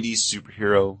that 90s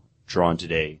superhero drawn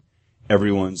today.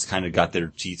 Everyone's kind of got their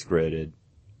teeth gritted.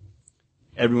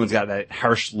 Everyone's got that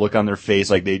harsh look on their face,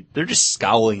 like they're just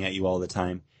scowling at you all the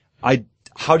time.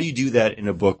 How do you do that in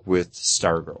a book with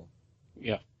Stargirl?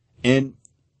 Yeah. And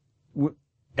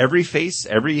every face,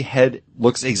 every head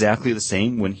looks exactly the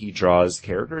same when he draws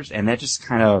characters, and that just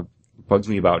kind of bugs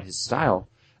me about his style.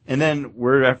 And then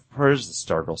where's the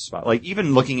Stargirl spot? Like,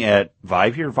 even looking at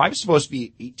Vibe here, Vibe's supposed to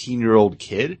be an 18-year-old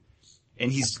kid,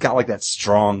 and he's got like that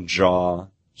strong jaw.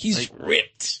 He's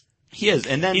ripped. He is,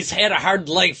 and then He's had a hard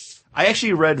life. I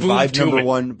actually read Boom Vibe to number it.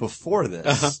 1 before this,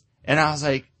 Uh-huh. and I was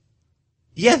like,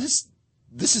 yeah, this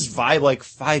is Vibe like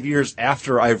 5 years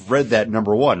after I've read that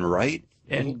number 1, right?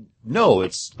 And no,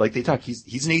 it's like they talk,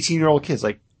 he's an 18-year-old kid. It's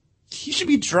like, he should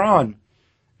be drawn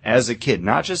as a kid,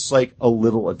 not just like a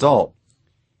little adult.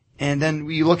 And then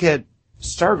we look at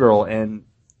Stargirl, and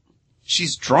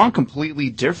she's drawn completely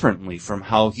differently from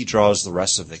how he draws the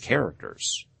rest of the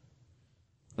characters.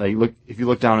 Like, if you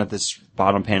look down at this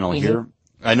bottom panel here,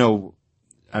 I know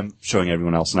I'm showing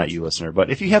everyone else, not you, listener, but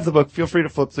if you have the book, feel free to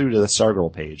flip through to the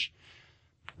Stargirl page.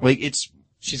 Like,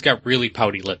 She's got really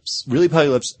pouty lips. really pouty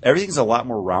lips. Everything's a lot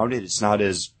more rounded. It's not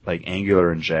as, like,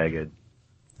 angular and jagged.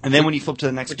 And then when you flip to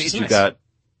the next Which page, is you've nice. got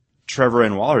Trevor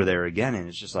and Waller there again, and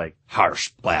it's just like harsh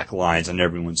black lines on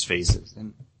everyone's faces.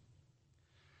 And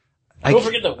Don't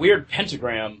forget the weird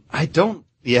pentagram. I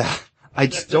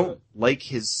just don't like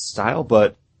his style,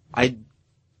 but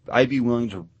I'd be willing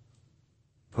to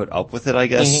put up with it, I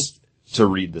guess, to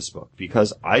read this book,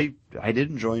 because I did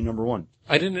enjoy number 1.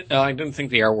 I didn't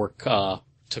think the artwork,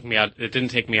 took me out. It didn't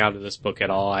take me out of this book at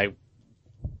all. I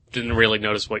didn't really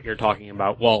notice what you're talking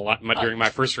about. Well, during my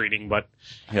first reading, but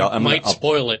it might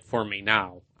spoil it for me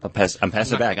now. I'm passing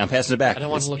it back. I don't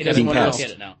want to look at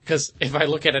it now. Because if I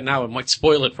look at it now, it might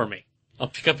spoil it for me. I'll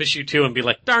pick up issue 2 and be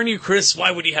like, darn you, Chris, why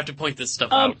would you have to point this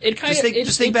stuff out?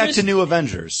 Just think back to New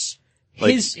Avengers.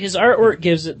 Like, his artwork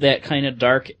gives it that kind of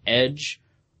dark edge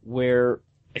where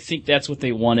I think that's what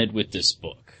they wanted with this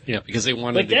book. Yeah, because they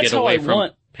wanted to get away from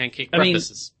pancake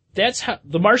breakfasts. That's how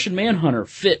the Martian Manhunter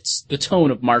fits the tone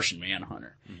of Martian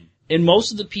Manhunter. Mm-hmm. And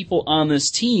most of the people on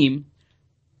this team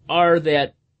are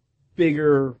that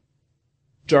bigger,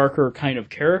 darker kind of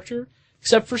character,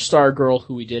 except for Stargirl,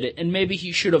 who we did it, and maybe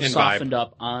he should have softened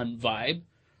up on Vibe,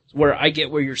 where I get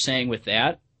where you're saying with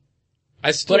that.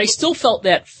 But I still felt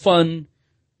that fun,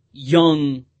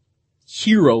 young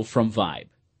hero from Vibe.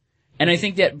 And I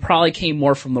think that probably came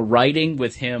more from the writing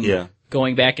with him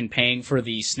going back and paying for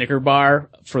the Snicker bar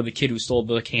for the kid who stole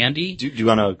the candy. Do you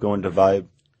want to go into Vibe?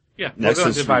 Yeah, next we'll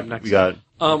go into Vibe next. We got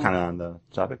kind of on the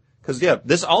topic. Because,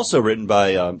 this is also written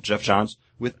by Jeff Johns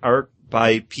with art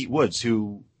by Pete Woods,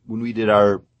 who, when we did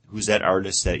who's that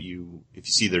artist that if you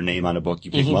see their name on a book,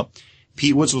 you pick them up.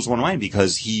 Pete Woods was one of mine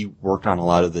because he worked on a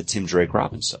lot of the Tim Drake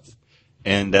Robin stuff.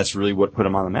 And that's really what put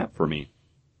him on the map for me.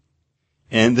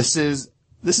 And this is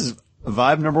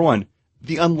Vibe number 1.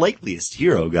 The unlikeliest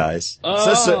hero, guys.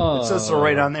 It says so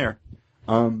right on there.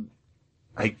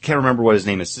 I can't remember what his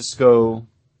name is. Cisco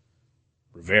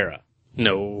Rivera.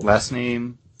 No. Last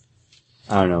name?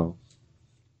 I don't know.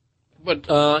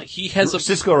 But, he has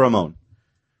Cisco Ramon.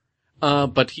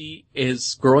 But he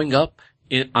is growing up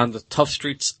on the tough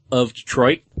streets of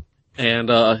Detroit, and,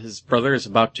 his brother is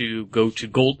about to go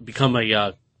to become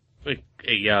a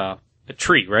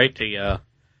tree, right?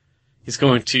 He's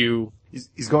going to...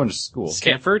 He's going to school.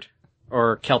 Stanford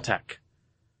or Caltech?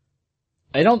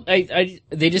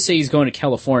 They just say he's going to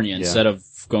California instead of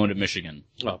going to Michigan.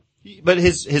 Oh. But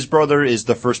his brother is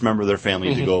the first member of their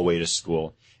family to go away to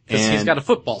school. Because he's got a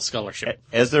football scholarship.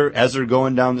 As they're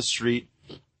going down the street,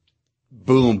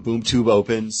 boom tube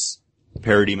opens,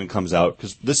 Parademon comes out,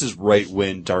 because this is right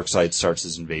when Darkseid starts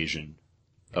his invasion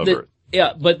of Earth.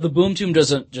 Yeah, but the boom tube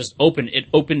doesn't just open, it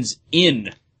opens in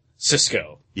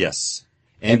Cisco. Yes.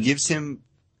 And gives him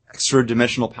extra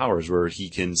dimensional powers where he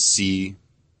can see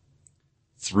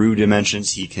through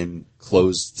dimensions, he can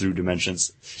close through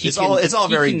dimensions. It's all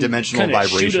very dimensional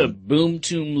vibration. Shoot a boom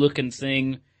tube looking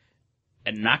thing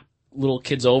and knock little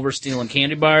kids over stealing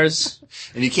candy bars.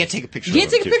 And you can't take a picture of him. You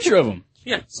can't take a picture of him.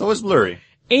 Yeah. So it's blurry.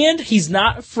 And he's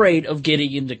not afraid of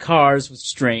getting into cars with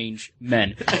strange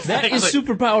men. That is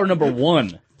superpower number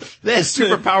 1. That is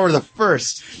superpower the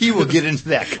first. He will get into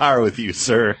that car with you,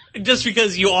 sir. Just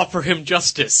because you offer him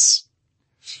justice.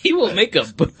 He will make a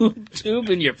boom tube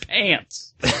in your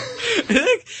pants.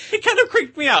 It kind of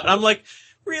creeped me out. I'm like,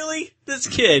 really? This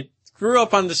kid grew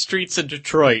up on the streets of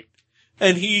Detroit,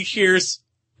 and he hears,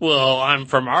 well, I'm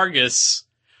from Argus,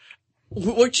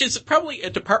 which is probably a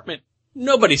department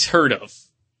nobody's heard of.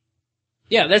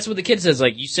 Yeah, that's what the kid says.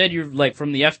 Like, you said you're, like,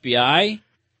 from the FBI?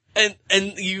 And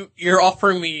you're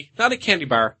offering me, not a candy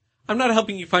bar. I'm not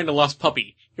helping you find a lost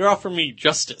puppy. You're offering me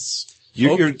justice.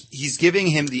 He's giving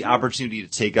him the opportunity to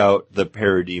take out the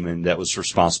Parademon that was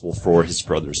responsible for his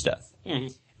brother's death.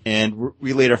 Mm-hmm. And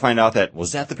we later find out that,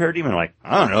 was that the Parademon? I'm like,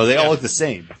 I don't know, they all look the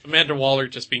same. Amanda Waller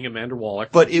just being Amanda Waller.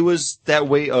 But it was that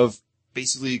way of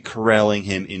basically corralling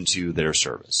him into their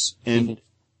service. And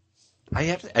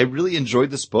I really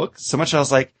enjoyed this book so much I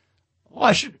was like, oh,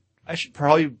 I should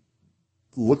probably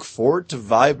look forward to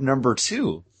Vibe number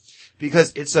 2.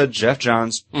 Because it's a Jeff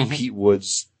Johns, Pete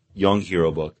Woods young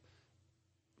hero book.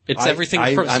 It's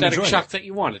everything from Static Shock that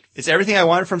you wanted. It's everything I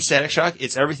wanted from Static Shock.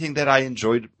 It's everything that I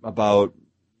enjoyed about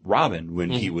Robin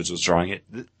when Pete Woods was drawing it.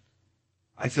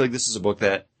 I feel like this is a book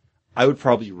that I would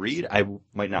probably read. I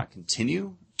might not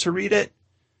continue to read it.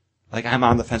 Like, I'm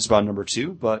on the fence about number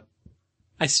 2, but...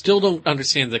 I still don't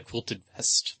understand the quilted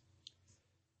vest.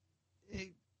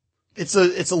 It's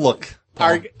a look.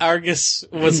 Argus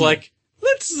was like,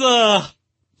 let's,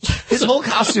 His whole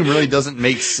costume really doesn't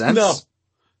make sense.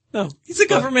 No, he's a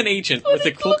government agent with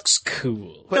a quilt. Looks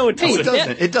cool. No, it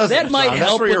doesn't. It doesn't. That might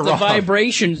help with the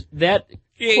vibrations. That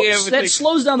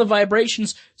slows down the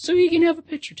vibrations so you can have a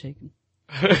picture taken.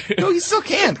 No, he still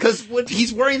can't, because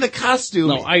he's wearing the costume.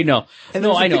 No, I know. And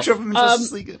there's a picture of him in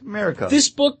Justice League of America. This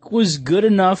book was good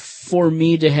enough for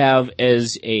me to have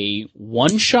as a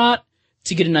one-shot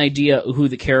to get an idea of who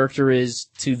the character is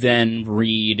to then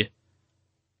read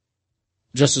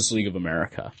Justice League of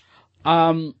America.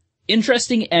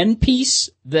 Interesting end piece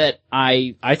that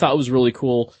I thought was really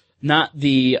cool. Not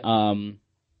the,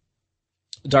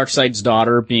 Darkseid's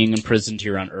daughter being imprisoned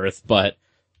here on Earth, but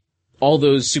all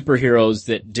those superheroes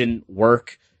that didn't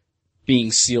work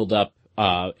being sealed up,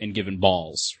 and given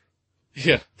balls.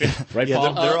 Yeah. Right, Yeah,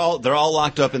 Paul? they're all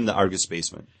locked up in the Argus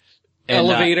basement. And,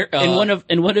 Elevator. and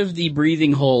one of the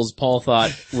breathing holes Paul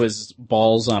thought was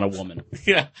balls on a woman.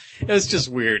 Yeah. It was just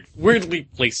weird. Weirdly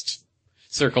placed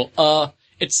circle.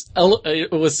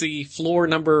 It was the floor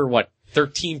number,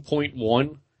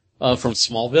 13.1, from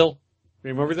Smallville.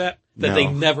 Remember that? That No. they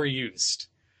never used.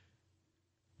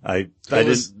 I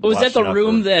was- didn't. Was watch that the enough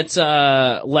room of-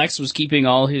 that Lex was keeping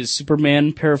all his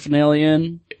Superman paraphernalia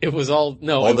in? It was all,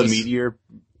 no, all it the was, meteor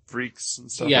freaks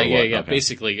and stuff? Yeah, or yeah, what? yeah. Okay.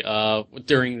 Basically,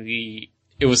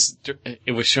 it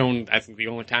was shown, I think, the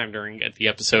only time during the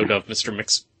episode of Mr.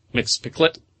 Mix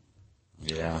Picklett.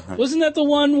 Yeah. Wasn't that the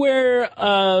one where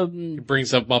He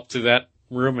brings him up to that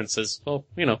room and says, well,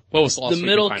 what was lost? the we can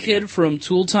middle find kid again. from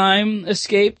Tool Time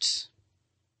escaped?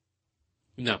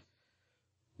 No.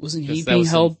 Wasn't Yes, he that being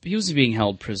was held? He was being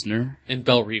held prisoner. And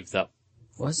Belle Reeve, though.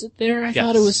 Was it there? I Yes.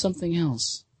 thought it was something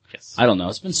else. Yes. I don't know.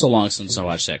 It's been so long since I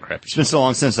watched that crap. It's been so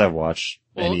long since I've watched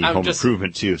Well, any I'm home just-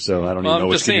 improvement too, so I don't Well, even know I'm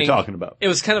what just you're saying- talking about. It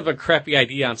was kind of a crappy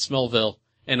idea on Smallville,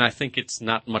 and I think it's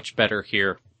not much better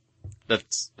here.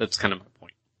 That's kind of my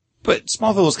point. But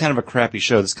Smallville was kind of a crappy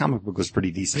show. This comic book was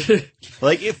pretty decent.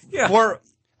 Yeah.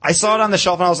 I saw it on the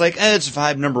shelf and I was like, it's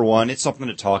vibe number one. It's something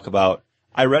to talk about.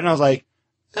 I read it and I was like,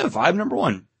 vibe number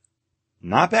one.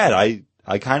 Not bad.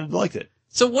 I kind of liked it.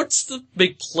 So what's the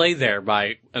big play there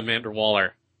by Amanda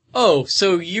Waller? Oh,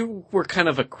 so you were kind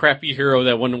of a crappy hero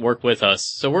that wouldn't work with us,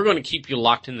 so we're going to keep you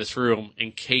locked in this room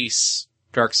in case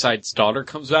Darkseid's daughter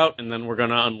comes out, and then we're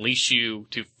going to unleash you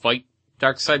to fight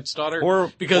Darkseid's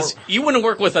daughter? Because you wouldn't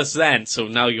work with us then, so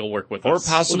now you'll work with Or us.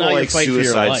 possible Well, now you're like fighting for your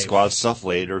Suicide life. Squad stuff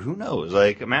later. Who knows?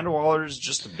 Like Amanda Waller's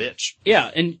just a bitch.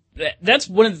 Yeah, and that's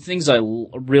one of the things I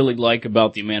really like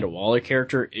about the Amanda Waller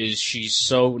character is she's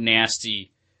so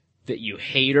nasty that you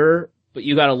hate her, but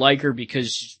you gotta like her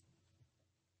because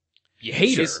you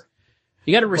hate She's- her.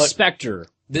 You gotta respect her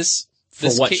This for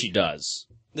what Kate- she does.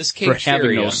 This For Kate having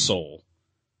no Sheridan, soul.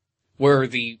 where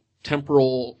the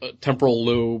temporal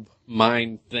lobe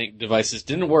mind devices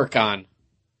did not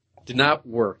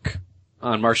work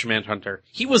on Martian Manhunter.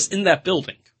 He was in that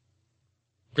building,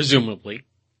 presumably,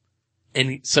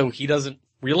 and so he doesn't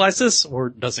realize this or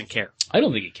doesn't care. I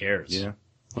don't think he cares. Yeah.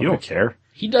 You don't care.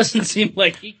 He doesn't seem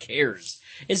like he cares.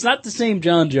 It's not the same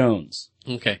John Jones.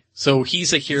 Okay, so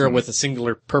he's a hero with a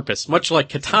singular purpose, much like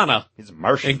Katana He's a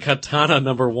Martian. in Katana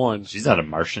 #1. She's not a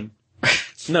Martian.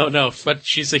 No, but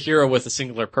she's a hero with a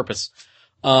singular purpose.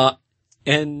 And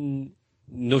And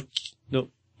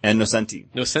Nocenti.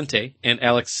 Nocente and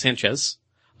Alex Sanchez,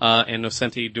 and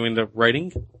Nocente doing the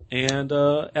writing, and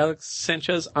Alex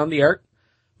Sanchez on the art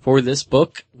for this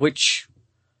book, which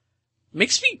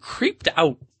makes me creeped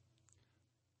out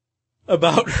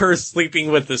about her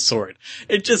sleeping with this sword.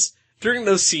 It just, during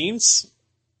those scenes,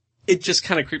 it just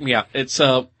kind of creeped me out. It's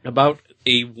about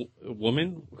a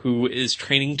woman who is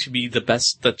training to be the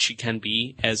best that she can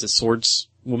be as a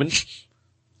swordswoman.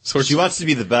 She wants to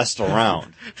be the best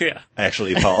around, Yeah.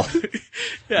 actually, Paul.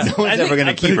 Yeah. No one's ever going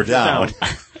to keep her down.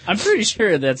 I'm pretty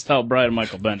sure that's how Brian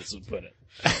Michael Bendis would put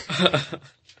it.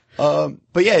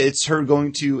 But yeah, it's her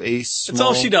going to a small... That's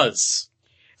all she does.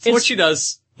 It's what It's- she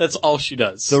does. That's all she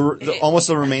does. Almost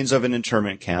the remains of an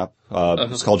internment camp.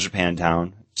 It's called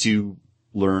Japantown, to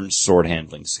learn sword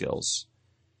handling skills.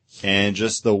 And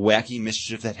just the wacky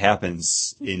mischief that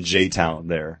happens in J-Town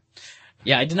there.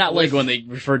 Yeah, I did not like when they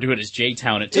referred to it as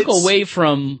J-Town. It took It's- away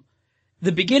from...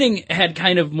 The beginning had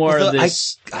kind of more of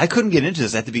this... I couldn't get into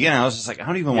this at the beginning. I was just like, I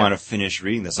don't even want to finish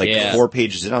reading this. Like Yeah. 4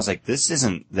 pages in, I was like, this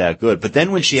isn't that good. But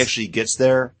then when she actually gets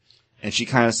there, and she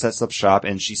kind of sets up shop,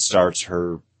 and she starts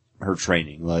her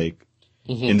training, like,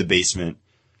 in the basement,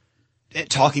 and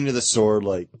talking to the sword,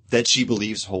 like, that she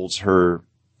believes holds her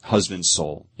husband's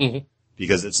soul. Mhm.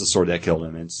 Because it's the sword that killed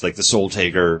him. It's like the soul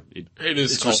taker. It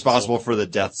is It's called responsible for the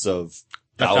deaths of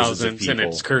thousands of people. and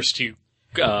it's cursed to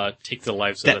take the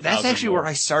lives of That's 1,000 actually more. where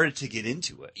I started to get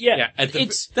into it. Yeah,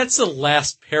 That's the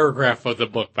last paragraph of the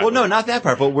book. By Well, the no, way. not that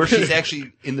part, but where she's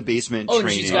actually in the basement Oh, and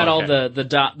training. she's got all Okay.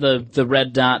 the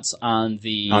red dots on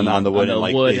the on the wood, and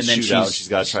like they and then shoot out. She's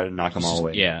got to try to knock them all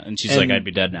away. yeah, and she's And- like, I'd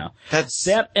be dead now. That's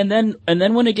That and then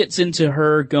when it gets into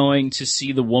her going to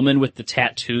see the woman with the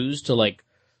tattoos to like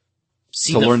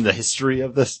see to the learn the history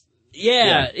of this.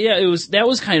 yeah, it was that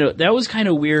was kind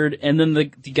of weird. And then the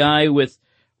guy with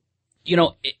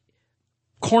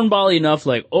cornball enough,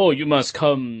 like, oh, you must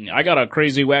come, I got a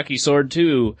crazy wacky sword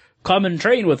too, come and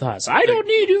train with us. I don't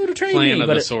need you to train Plan me. of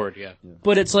the sword, yeah.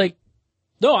 But it's like,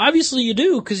 no, obviously you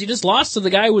do, because you just lost to the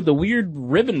guy with the weird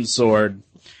ribbon sword.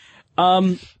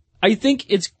 I think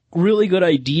it's really good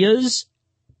ideas.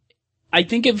 I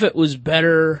think if it was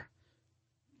better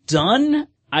done,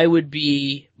 I would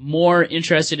be more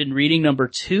interested in reading number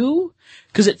 2,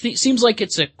 because it seems like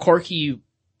it's a quirky,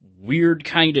 weird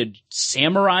kind of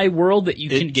samurai world that you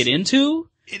can get into.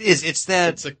 It is. It's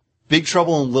that Big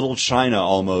Trouble in Little China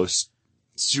almost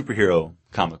superhero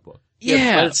comic book.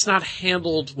 Yeah, but it's not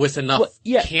handled with enough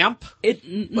camp, or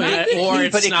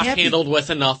it's not handled with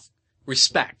enough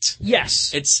respect.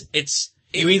 Yes, it's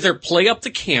you either play up the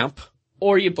camp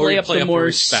or you play up the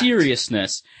more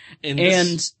seriousness, and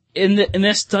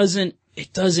this doesn't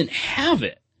have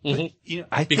it.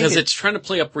 Mm-hmm. Because it's trying to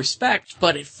play up respect,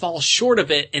 but it falls short of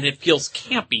it, and it feels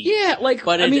campy. Yeah,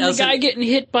 the guy getting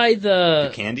hit by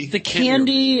the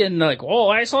candy, and like, oh,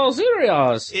 I saw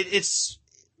serious. It's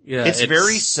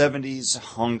very 70s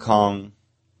Hong Kong,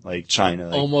 like China.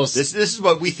 Like, almost. This is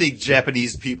what we think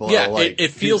Japanese people are like.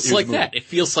 It feels like that. It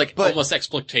feels like almost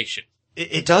exploitation.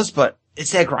 It does, but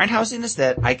it's that grindhousiness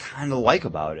that I kind of like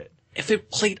about it. If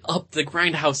it played up the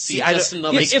grindhouse, just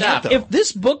another step. If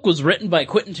this book was written by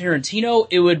Quentin Tarantino,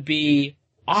 it would be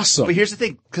awesome. But here's the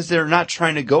thing, because they're not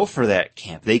trying to go for that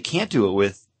camp. They can't do it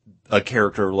with a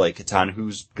character like Katana,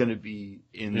 who's going to be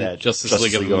in that Justice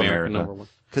League of America number 1.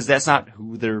 Because that's not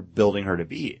who they're building her to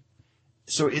be.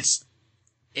 So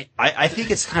I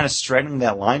think it's kind of straddling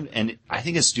that line, and I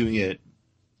think it's doing it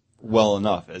well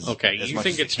enough. You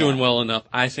think it's doing well enough?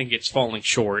 I think it's falling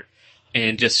short.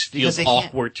 And just feels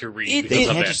awkward to read. They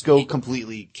can't just go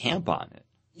completely camp on it.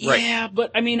 Yeah,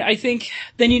 but I mean, I think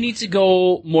then you need to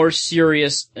go more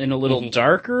serious and a little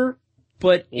darker.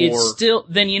 But it's still,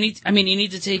 then you need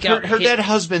to take out her dead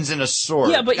husband's in a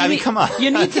sword. Yeah, but come on.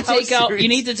 You need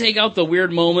to take out the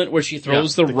weird moment where she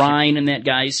throws the rind in that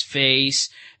guy's face,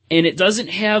 and it doesn't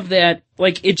have that,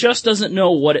 it just doesn't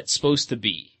know what it's supposed to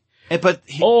be.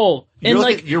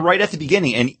 You're right at the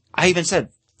beginning, and I even said,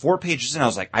 4 pages in, I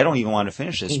was like, I don't even want to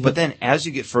finish this. Mm-hmm. But then as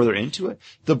you get further into it,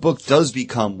 the book does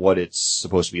become what it's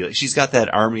supposed to be. Like, she's got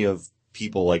that army of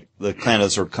people, like the Clan of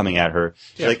the Sword coming at her.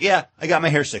 She's like, I got my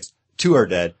hair sticks. 2 are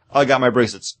dead. Oh, I got my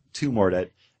bracelets. 2 more dead.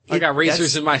 I got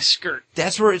razors in my skirt.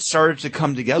 That's where it started to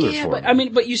come together for me.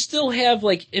 But you still have,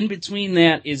 in between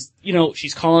that is,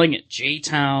 she's calling it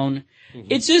J-Town.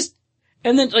 Mm-hmm. It's just,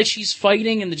 and then, she's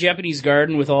fighting in the Japanese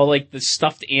garden with all, the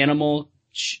stuffed animal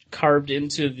carved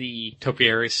into the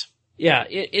topiaries. Yeah,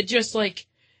 it just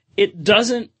it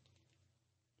doesn't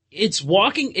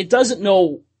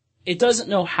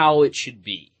know how it should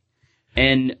be.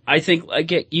 And I think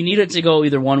you need it to go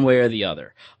either one way or the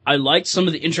other. I liked some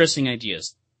of the interesting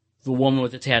ideas. The woman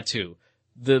with the tattoo,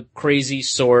 the crazy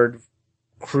sword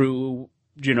crew,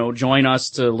 join us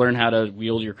to learn how to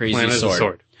wield your crazy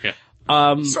sword. Yeah.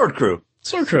 Sword crew.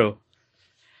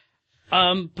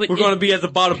 But we're going to be at the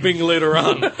bottom Bing later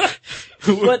on.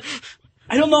 But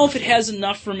I don't know if it has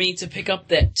enough for me to pick up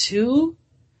that 2,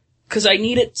 because I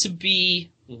need it to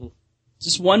be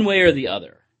just one way or the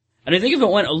other. And I think if it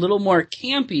went a little more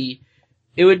campy,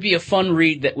 it would be a fun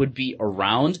read that would be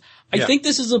around. I think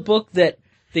this is a book that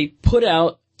they put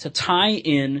out to tie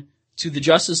in to the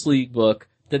Justice League book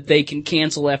that they can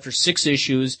cancel after 6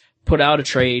 issues, put out a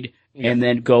trade, and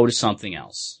then go to something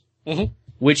else. Mm-hmm.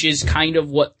 Which is kind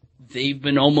of what they've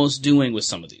been almost doing with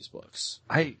some of these books.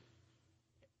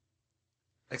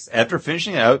 After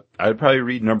finishing it out, I would probably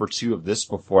read number 2 of this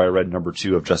before I read number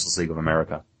 2 of Justice League of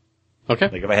America. Okay.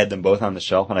 If I had them both on the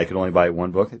shelf and I could only buy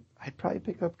one book, I'd probably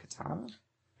pick up Katana.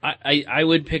 I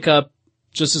would pick up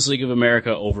Justice League of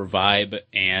America over Vibe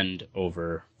and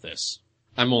over this.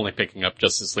 I'm only picking up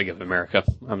Justice League of America.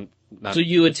 So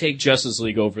you would take Justice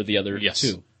League over the other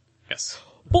 2? Yes.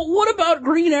 But what about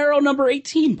Green Arrow number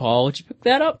 18, Paul? Would you pick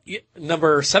that up? Yeah,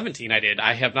 number 17 I did.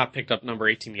 I have not picked up number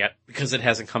 18 yet because it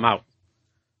hasn't come out.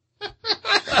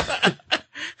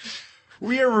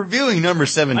 We are reviewing number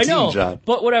 17, I know, John.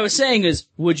 But what I was saying is,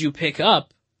 would you pick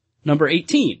up number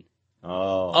 18?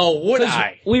 Oh, would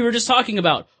I? We were just talking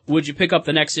about, would you pick up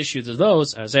the next issues of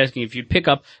those? I was asking if you'd pick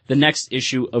up the next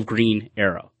issue of Green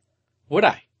Arrow. Would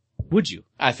I? Would you?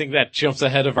 I think that jumps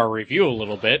ahead of our review a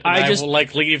little bit. I will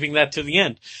like leaving that to the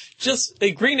end. Just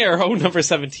Green Arrow number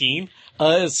 17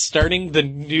 is starting the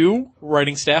new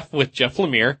writing staff with Jeff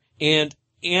Lemire, and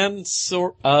Ann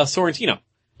Sorrentino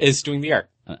is doing the art.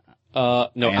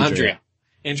 Andrea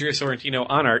Sorrentino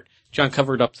on art. John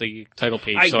covered up the title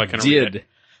page so I can read it.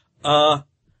 Andrea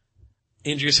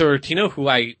Sorrentino, who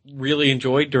I really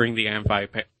enjoyed during the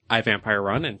iVampire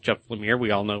run, and Jeff Lemire,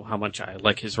 we all know how much I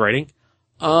like his writing,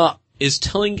 is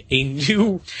telling a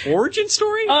new origin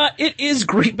story? It is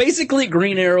basically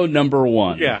Green Arrow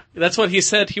 #1. Yeah, that's what he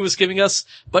said he was giving us,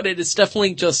 but it is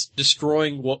definitely just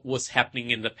destroying what was happening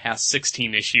in the past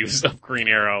 16 issues of Green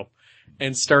Arrow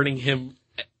and starting him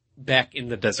back in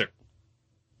the desert.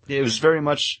 It was very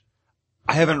much,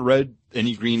 I haven't read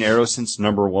any Green Arrow since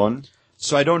 #1,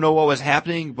 so I don't know what was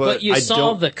happening, but you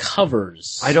saw the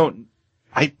covers. I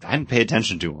didn't pay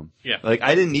attention to them. Yeah. Like,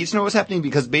 I didn't need to know what was happening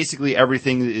because basically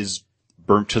everything is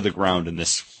burnt to the ground in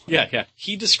this. Yeah.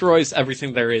 He destroys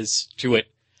everything there is to it.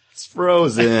 It's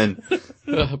frozen.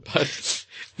 But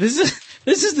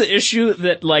This is the issue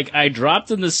that, like, I dropped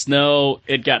in the snow,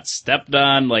 it got stepped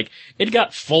on, like, it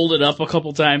got folded up a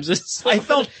couple times. I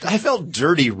felt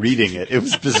dirty reading it. It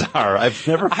was bizarre. I've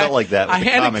never felt like that with I a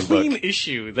had comic a clean book.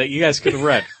 issue that you guys could have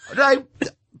read.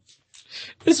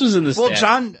 This was in the Well, stat.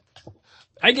 John,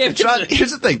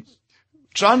 here's the thing.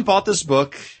 John bought this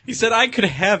book, He said I could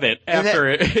have it after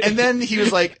it. and then he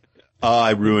was like, "Oh,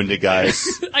 I ruined it, guys."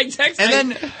 I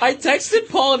texted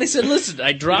Paul and I said, "Listen,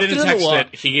 I dropped He it didn't in the text wall."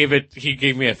 it. He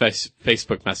gave me a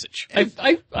Facebook message. I He's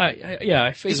Facebook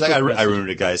like, I messaged. ruined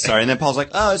it, guys. Sorry. And then Paul's like,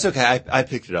 "Oh, it's okay. I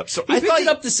picked it up." So He picked it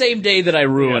up the same day that I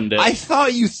ruined it. I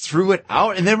thought you threw it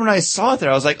out, and then when I saw it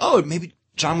there, I was like, "Oh, maybe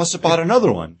John must have bought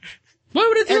another one." Why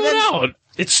would I throw and then- it out?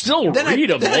 It's still Then I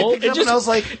readable. picked it up and I was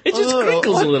like, it just "Oh,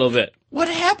 crinkles what? a little bit. What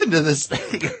happened to this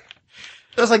thing?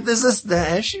 I was like, "Is this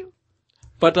the issue?"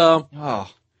 But Oh,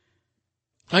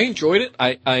 I enjoyed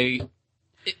it.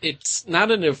 It's not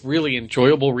a really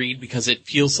enjoyable read because it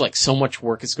feels like so much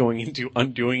work is going into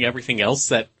undoing everything else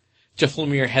that Jeff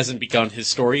Lemire hasn't begun his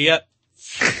story yet.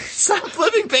 stop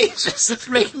flipping pages. It's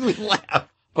making me laugh.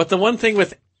 But the one thing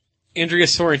with Andrea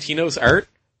Sorrentino's art,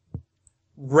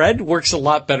 red works a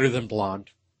lot better than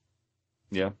blonde.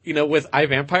 Yeah. You know, with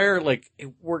iVampire, like, it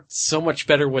worked so much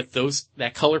better with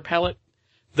that color palette.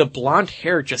 The blonde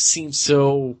hair just seems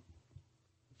so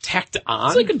tacked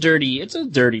on. It's a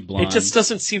dirty blonde. It just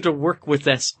doesn't seem to work with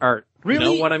this art. Really?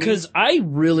 You know what I mean? Because I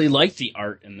really like the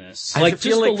art in this. I Like,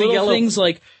 feel just like the the little yellow- things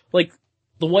like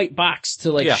the white box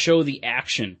to, like, Yeah. show the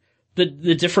action. The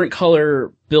different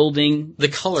color building the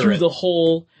color. through the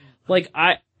whole, like,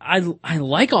 I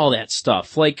like all that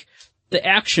stuff. Like, the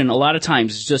action a lot of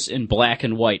times is just in black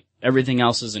and white. Everything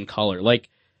else is in color. Like,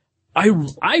 I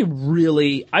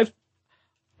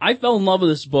fell in love with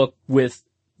this book with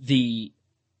the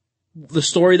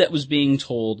story that was being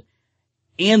told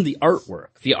and the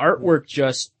artwork. The artwork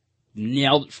just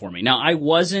nailed it for me. Now, I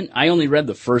only read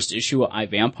the first issue of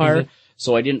iVampire,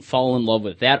 so I didn't fall in love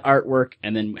with that artwork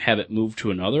and then have it move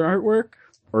to another artwork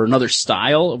or another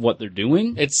style of what they're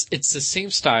doing. It's the same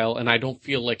style, and I don't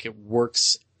feel like it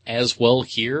works as well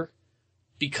here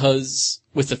because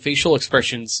with the facial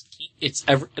expressions,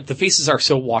 the faces are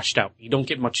so washed out. You don't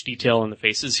get much detail in the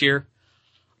faces here.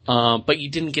 But you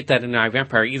didn't get that in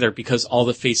iVampire either because all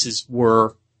the faces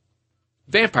were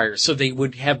vampires, so they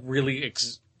would have really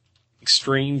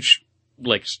strange,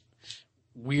 like,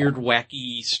 weird,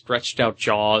 wacky, stretched out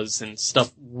jaws and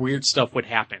stuff, weird stuff would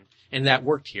happen. And that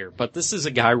worked here. But this is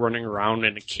a guy running around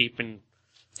in a cape and,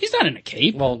 He's not in a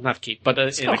cape. well, not a cape, but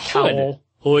in a a cowl,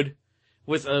 hood,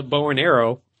 with a bow and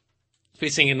arrow,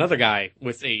 facing another guy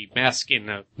with a mask and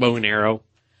a bow and arrow.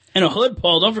 And a hood,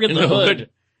 Paul. Don't forget the hood.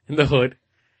 In the hood.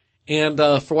 And,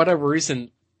 for whatever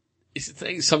reason,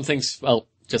 some things felt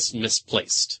just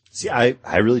misplaced. See, I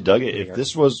really dug it. If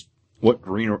this was what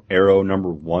Green Arrow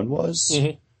 #1 was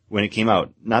when it came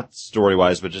out, not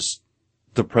story-wise, but just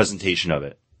the presentation of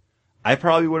it, I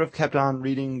probably would have kept on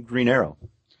reading Green Arrow.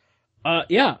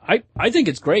 Yeah, I think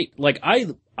it's great. Like,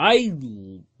 I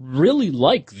really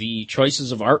like the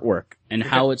choices of artwork and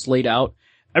how it's laid out.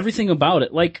 Everything about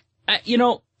it. Like, you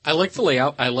know, I like the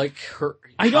layout. I like her.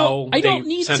 I don't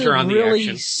need to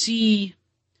really see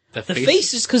the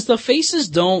faces because the faces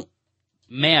don't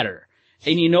matter.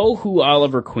 And you know who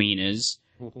Oliver Queen is.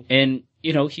 And,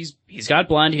 you know, he's got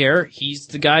blonde hair. He's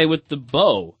the guy with the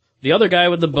bow. The other guy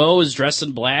with the bow is dressed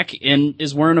in black and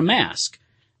is wearing a mask.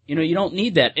 You know, you don't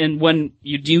need that. And when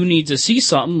you do need to see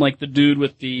something, like the dude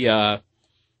with the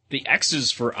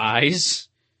X's for eyes,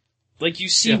 like you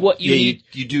see what you need.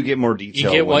 You do get more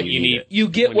detail. You get when what you need. You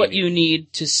get what you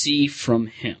need to see from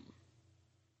him.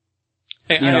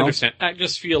 I You know? understand. I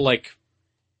just feel like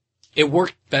it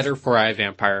worked better for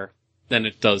iVampire than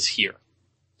it does here.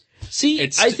 See,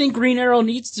 I think Green Arrow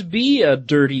needs to be a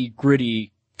dirty,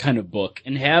 gritty kind of book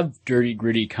and have dirty,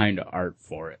 gritty kind of art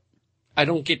for it. I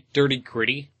don't get dirty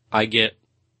gritty. I get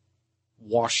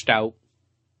washed out.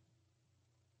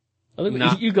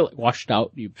 You go washed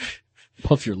out.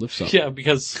 Puff your lips up. Yeah,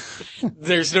 because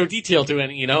there's no detail to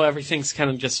it, everything's kind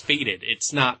of just faded.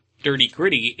 It's not dirty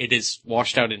gritty, it is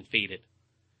washed out and faded.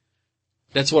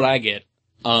 That's what I get.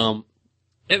 And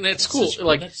that's cool.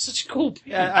 That's such a cool.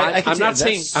 Yeah,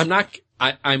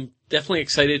 I'm definitely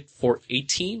excited for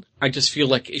 18. I just feel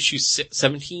like issue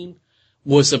 17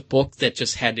 was a book that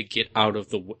just had to get out of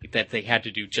the that they had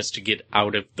to do just to get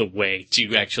out of the way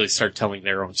to actually start telling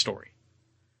their own story.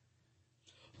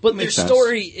 But their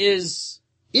story is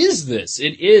this.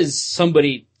 It is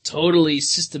somebody totally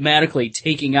systematically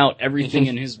taking out everything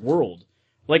in his world.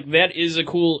 Like, that is a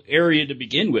cool area to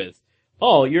begin with.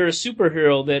 Oh, you're a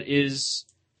superhero that is...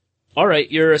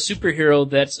 Alright, you're a superhero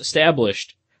that's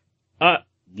established.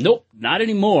 Nope, not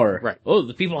anymore. Right. Oh,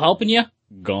 the people helping you?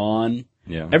 Gone.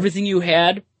 Yeah. Everything you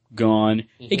had? Gone.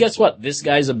 Hey, guess what? This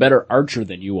guy's a better archer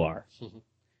than you are.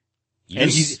 And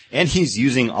he's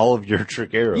using all of your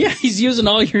trick arrows. Yeah, he's using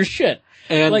all your shit.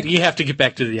 And Like- you have to get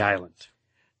back to the island.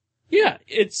 Yeah,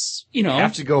 it's, You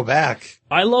have to go back.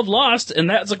 I love Lost, and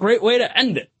that's a great way to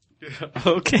end it.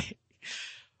 Okay.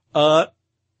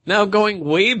 Now going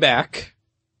way back,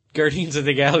 Guardians of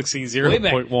the Galaxy Way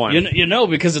back. 0.1.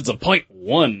 Because it's a 0.1.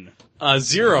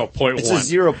 0.1. It's a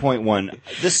 0.1.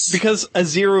 This Because a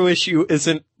zero issue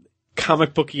isn't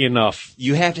comic booky enough.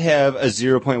 you have to have a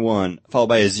 0.1 followed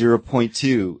by a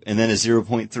 0.2 and then a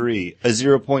 0.3, a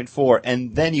 0.4,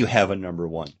 and then you have a number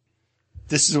 1.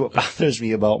 This is what bothers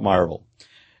me about Marvel.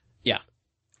 Yeah.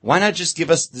 Why not just give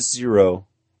us the 0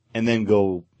 and then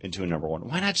go into a number 1?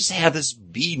 Why not just have this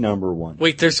be number 1?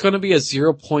 Wait, there's going to be a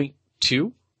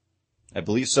 0.2? I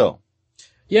believe so.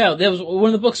 Yeah, that was one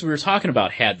of the books we were talking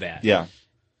about had that. Yeah.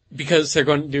 Because they're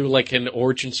going to do like an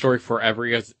origin story for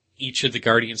each of the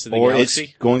Guardians of the Or Galaxy?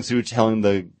 it's going through telling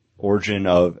the origin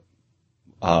of,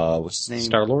 what's his name?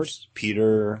 Star-Lord?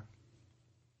 Peter,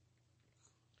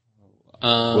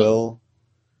 Uh, Will.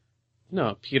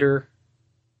 No, Peter,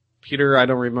 I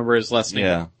don't remember his last name.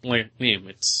 Yeah. Name,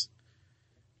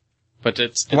 but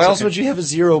it's Why else okay. would you have a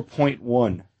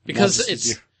 0.1? Because Not just a it's,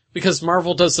 zero. because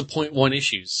Marvel does the 0.1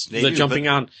 issues. They The do, jumping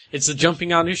on, it's the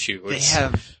jumping on issue. They It's-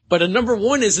 have... But a number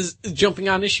 1 is a jumping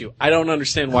on issue. I don't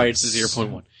understand why it's a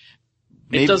 0.1.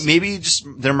 Maybe just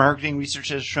their marketing research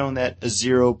has shown that a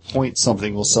 0 point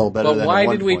something will sell better But than why a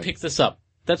 1 did we point. pick this up?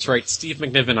 That's right, Steve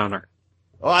McNiven on art.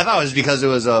 Oh, I thought it was because it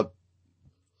was a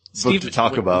book to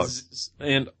talk about.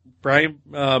 And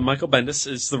Michael Bendis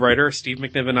is the writer, Steve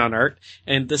McNiven on art,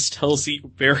 and this tells the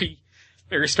very,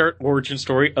 very origin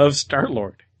story of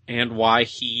Star-Lord and why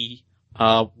he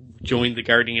joined the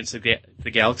Guardians of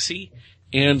the Galaxy,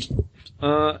 and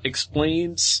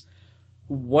explains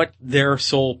what their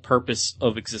sole purpose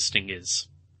of existing is,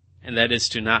 and that is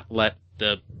to not let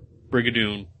the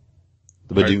Brigadoon,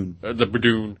 The Badoon. the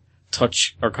Brigadoon,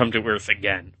 touch or come to Earth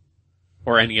again,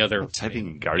 or any other Typing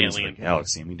in Guardians of alien the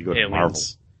Galaxy. I mean, to go to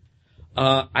aliens.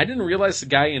 Marvel. I didn't realize the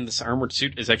guy in this armored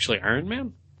suit is actually Iron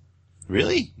Man.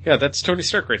 Really? Yeah, that's Tony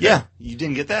Stark right there. Yeah. You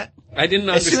didn't get that? I didn't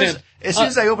As soon understand.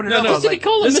 as I opened it up, I was like,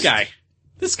 This guy.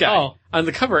 This guy. Oh. On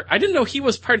the cover. I didn't know he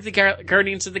was part of the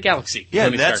Guardians of the Galaxy. yeah,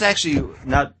 Tony that's Stark. actually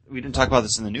not, we didn't talk about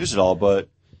this in the news at all, but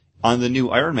on the new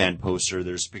Iron Man poster,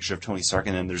 there's a picture of Tony Stark,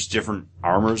 and then there's different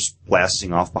armors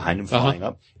blasting off behind him, flying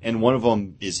up, and one of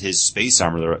them is his space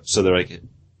armor. So they're like,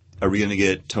 are we going to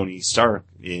get Tony Stark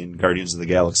in Guardians of the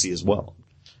Galaxy as well?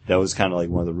 That was kind of like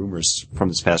one of the rumors from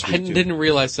this past I week, too. didn't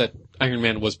realize that Iron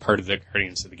Man was part of the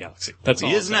Guardians of the Galaxy. That's all.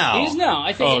 He is now. He's now.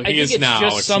 I think, Oh, I he think is it's now.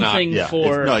 just It's not. something Yeah,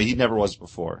 for... no, he never was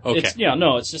before. Okay.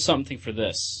 It's just something for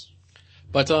this.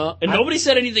 But, And nobody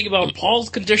said anything about Paul's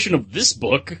condition of this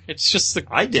book. it's just the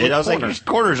I did. I was like, corner. these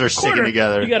corners are sticking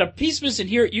together. You got a piece missing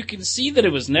here. You can see that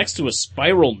it was next to a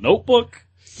spiral notebook.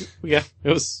 Yeah, it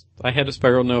was, I had a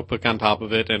spiral notebook on top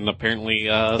of it, and apparently,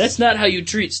 That's not how you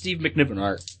treat Steve McNiven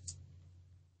art.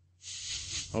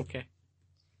 okay.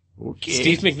 Okay.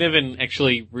 Steve McNiven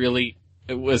actually really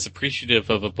was appreciative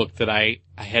of a book that I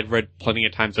had read plenty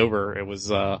of times over. It was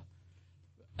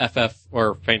FF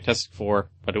or Fantastic Four,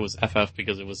 but it was FF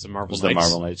because it was the Marvel was Knights. the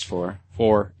Marvel Knights 4.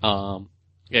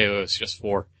 Yeah, it was just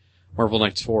 4. Marvel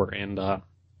Knights 4, and I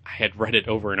had read it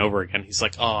over and over again. He's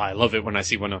like, "Oh, I love it when I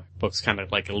see one of the books kind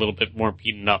of like a little bit more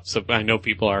beaten up, so I know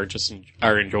people are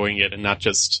enjoying it and not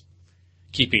just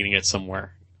keeping it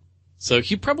somewhere." So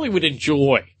he probably would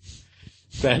enjoy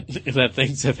that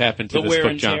things have happened to The this wear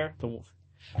book, and John. tear.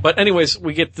 But anyways,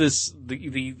 we get this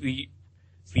the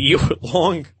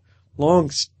long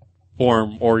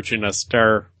form origin of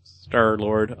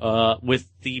Star-Lord with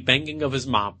the banging of his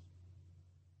mom.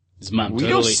 His mom We don't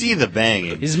totally... see the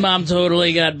banging. His mom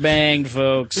totally got banged,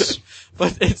 folks.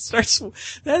 But it starts.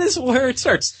 That is where it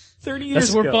starts. 30 years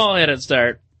That's where ago. Paul had it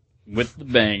start. With the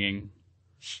banging.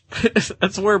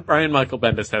 That's where Brian Michael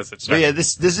Bendis has it But started. yeah,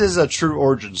 this is a true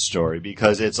origin story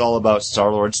because it's all about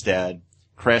Star-Lord's dad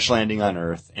crash landing on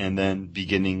Earth and then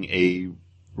beginning a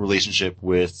relationship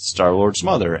with Star-Lord's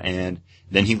mother. And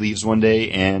then he leaves one day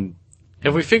and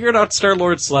Have we figured out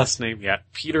Star-Lord's last name yet?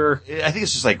 Peter. I think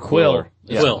it's just like Quill.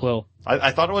 Yeah. Quill. Quill.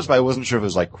 I thought it was, but I wasn't sure if it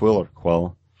was like Quill or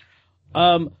Quill.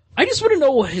 I just want to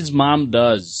know what his mom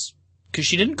does. Because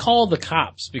she didn't call the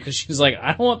cops. Because she was like, I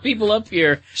don't want people up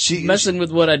here messing with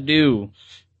what I do.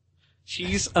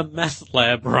 She's a meth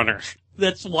lab runner.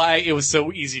 That's why it was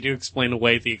so easy to explain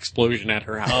away the explosion at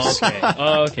her house.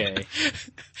 Okay.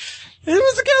 It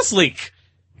was a gas leak.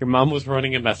 Your mom was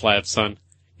running a meth lab, son.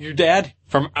 Your dad,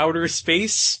 from outer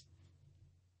space.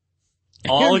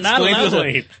 All You're not explained allowed to to-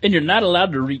 Lane. And you're not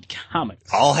allowed to read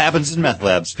comics. All happens in meth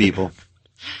labs, people.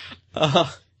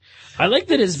 I like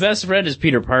that his best friend is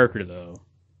Peter Parker, though.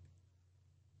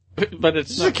 But it's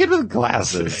This is a not. kid with I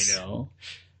glasses. know.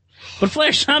 But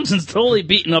Flash Thompson's totally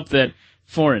beating up that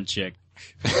foreign chick.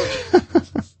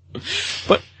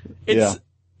 But it's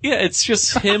it's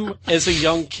just him as a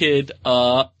young kid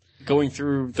going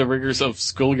through the rigors of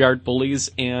schoolyard bullies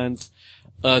and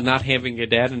not having a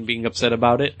dad and being upset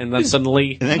about it, and then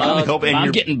suddenly And then coming home and I'm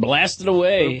you're getting blasted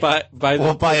away.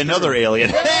 by another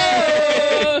alien.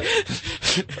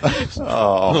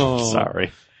 Oh,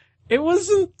 sorry. It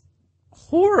wasn't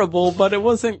horrible, but it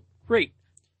wasn't great.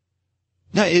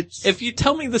 No, it's If you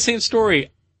tell me the same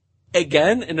story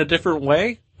again in a different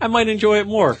way, I might enjoy it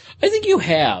more. I think you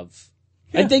have.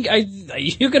 I think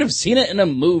you could have seen it in a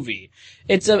movie.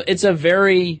 It's a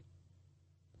very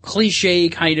cliche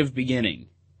kind of beginning.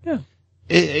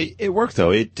 it worked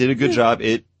though. It did a good job.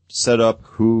 It set up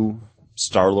who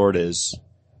Star-Lord is.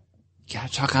 You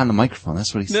gotta talk on the microphone.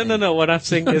 That's what he's saying. No. What I'm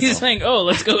saying is, He's saying, "Oh,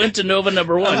 let's go into Nova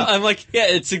number 1." I'm like, yeah,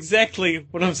 it's exactly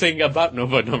what I'm saying about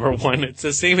Nova number 1. It's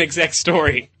the same exact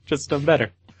story, just done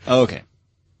better. Okay.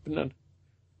 No,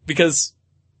 because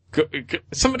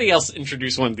somebody else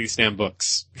introduced one of these damn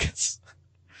books. Because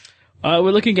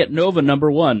We're looking at Nova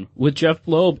number 1 with Jeff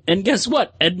Loeb, and guess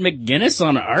what? Ed McGuinness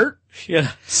on art.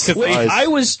 yeah, Wait, I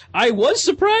was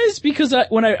surprised because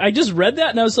when I just read that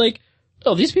and I was like,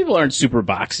 oh, these people aren't super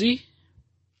boxy.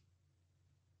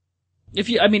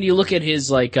 You look at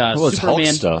his like Well, it's Hulk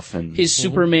Superman stuff and his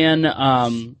Superman,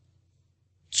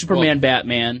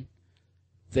 Batman.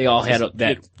 They all had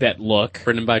that look.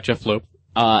 written by Jeff Loeb.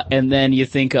 And then you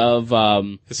think of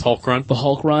His Hulk run the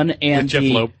Hulk run and with Jeff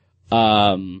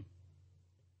Loeb.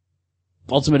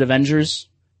 Ultimate Avengers.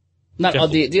 Not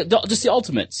Jeff- just the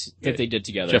Ultimates that they did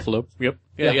together. Jeff Loeb. Yep.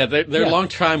 Yeah. They're Yeah.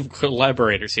 long-time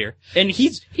collaborators here. And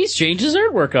he's changed his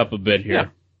artwork up a bit here. Yeah.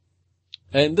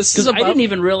 And this is Because about I didn't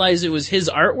even realize it was his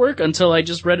artwork until I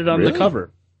just read it on the Really?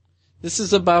 cover. This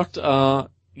is about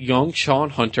young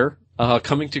Sean Hunter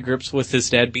coming to grips with his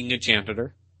dad being a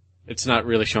janitor. It's not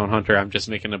really Sean Hunter. I'm just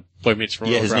making a Boy Meets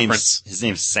World his reference.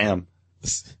 name's Sam.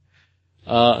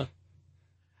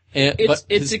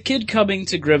 It's a kid coming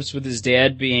to grips with his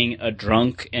dad being a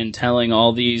drunk and telling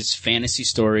all these fantasy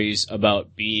stories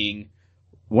about being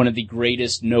one of the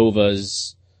greatest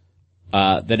Novas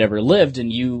that ever lived,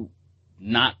 and you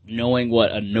not knowing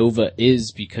what a Nova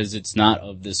is because it's not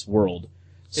of this world.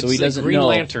 So it's he doesn't the Green know.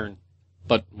 Lantern,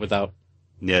 but without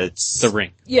Yeah, it's the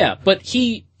ring. Yeah, but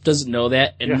he doesn't know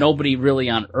that, and Yeah. nobody really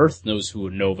on Earth knows who a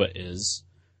Nova is.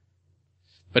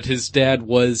 But his dad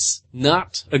was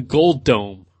not a gold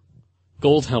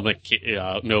helmet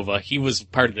Nova. He was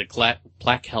part of the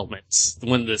Black Helmets,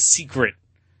 one of the secret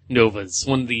Novas,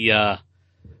 one of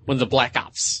the Black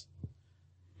Ops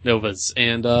Novas.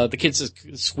 And the kid's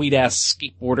a sweet ass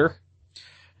skateboarder.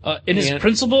 And his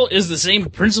principal is the same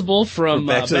principal from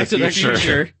Back to the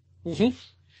Future.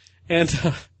 And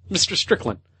Mr.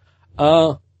 Strickland.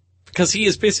 Because he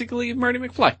is basically Marty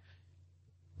McFly.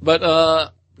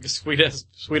 But sweet ass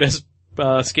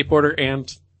skateboarder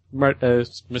and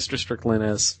Mr. Strickland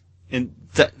as. And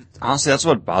honestly, that's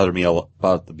what bothered me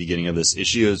about the beginning of this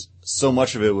issue. Is so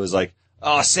much of it was like,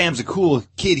 oh, Sam's a cool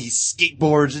kid. He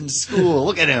skateboards into school.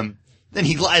 Look at him. Then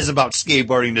he lies about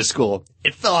skateboarding to school.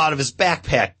 It fell out of his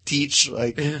backpack. Teach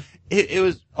it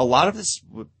was a lot of this.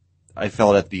 I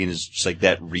felt at the beginning is just like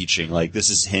that reaching. Like this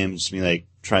is him just being like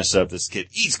trying to set up this kid.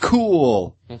 He's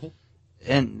cool,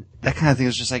 and that kind of thing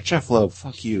was just like Jeff Loeb.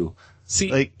 Fuck you. See,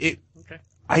 Like it. Okay.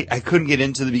 I couldn't get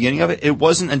into the beginning of it. It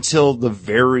wasn't until the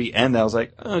very end that I was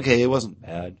like, okay, it wasn't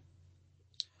bad.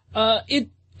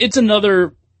 It's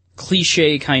another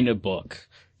cliche kind of book.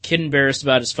 Kid embarrassed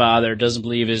about his father, doesn't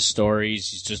believe his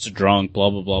stories, he's just a drunk, blah,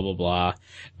 blah, blah, blah, blah.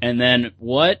 And then,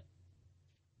 what?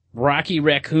 Rocky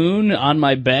Raccoon on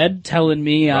my bed telling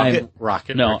me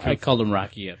Rocket No, Raccoon. I called him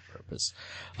Rocky at purpose.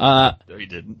 No, he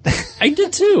didn't. I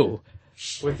did too.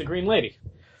 With the Green Lady.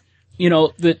 You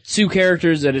know, the two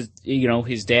characters that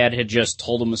his dad had just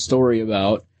told him a story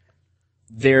about,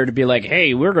 there to be like,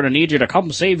 hey, we're gonna need you to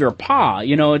come save your pa.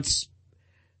 You know, it's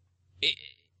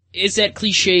that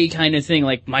cliche kind of thing,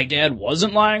 like, my dad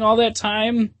wasn't lying all that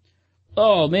time?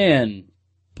 Oh man.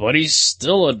 But he's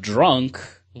still a drunk.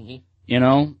 Mm-hmm. You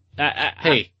know?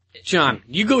 Hey, John,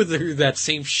 you go through that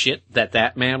same shit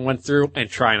that man went through and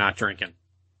try not drinking.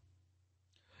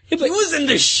 Yeah, but he was in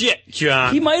the shit,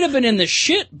 John. He might have been in the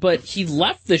shit, but he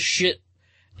left the shit,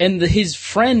 and his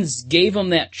friends gave him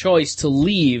that choice to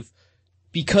leave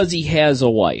because he has a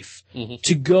wife. Mm-hmm.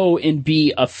 To go and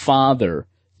be a father,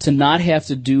 to not have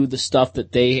to do the stuff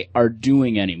that they are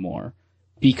doing anymore.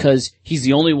 Because he's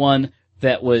the only one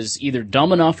that was either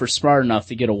dumb enough or smart enough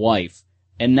to get a wife.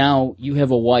 And now you have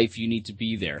a wife, you need to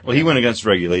be there. Well, he went against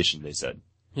regulation, they said.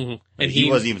 Mm-hmm. And he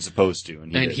wasn't even supposed to.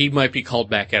 And he might be called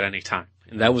back at any time.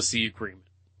 And that was the agreement.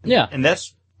 Yeah. And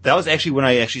that was actually when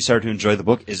I actually started to enjoy the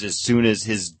book, is as soon as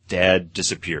his dad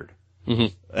disappeared.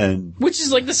 Mm-hmm. And which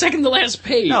is like the second to last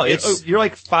page. no, you're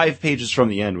like 5 pages from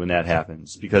the end when that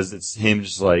happens, because it's him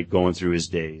just like going through his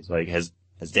days. Like, has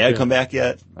dad come back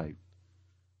yet? Like,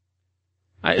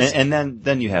 and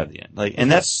then you have the end. Like,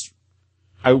 and that's,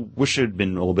 I wish it had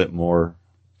been a little bit more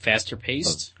faster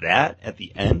paced. Of that at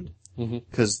the end. Mm-hmm.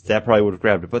 Because that probably would have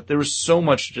grabbed it. But there was so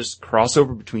much just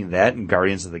crossover between that and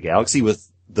Guardians of the Galaxy with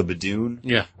the Badoon.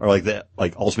 Yeah. Or like the,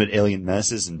 Ultimate Alien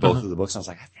Menaces in both of the books. And I was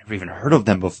like, I've never even heard of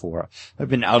them before. I've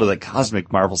been out of the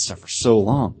cosmic Marvel stuff for so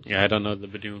long. Yeah, I don't know the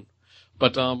Badoon.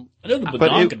 But, I know the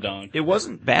Badonkadonk. It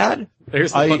wasn't bad.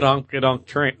 There's the Badonkadonk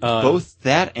train. Both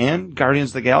that and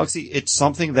Guardians of the Galaxy, it's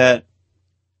something that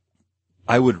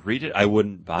I would read it. I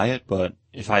wouldn't buy it, but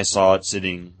if I saw it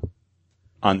sitting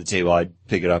on the table, I'd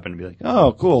pick it up and be like,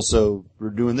 oh, cool, so we're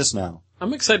doing this now.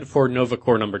 I'm excited for Nova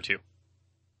Corps number 2.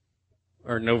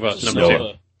 Or Nova number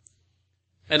Nova. 2.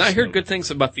 And I heard good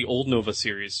things about the old Nova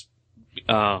series,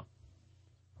 from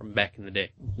back in the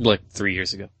day. Like 3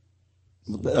 years ago.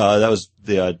 That was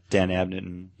the Dan Abnett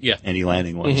and Andy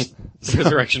Lanning ones. The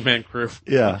Resurrection Man crew.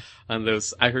 Yeah. On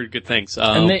those, I heard good things.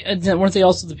 And weren't they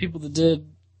also the people that did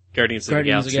Guardians of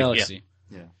the Galaxy?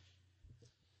 Yeah.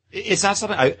 It's not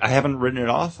something, I haven't written it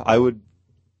off.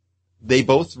 They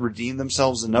both redeem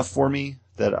themselves enough for me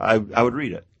that I would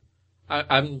read it.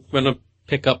 I'm gonna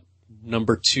pick up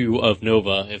number 2 of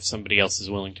Nova if somebody else is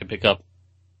willing to pick up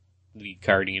the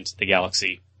Guardians of the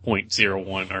Galaxy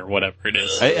 0.01 or whatever it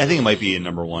is. I think it might be in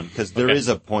number 1, because there is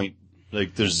a point,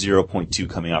 like there's 0.2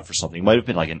 coming out for something. It might have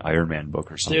been like an Iron Man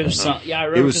book or something. I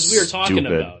remember because we were talking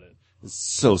about it. It's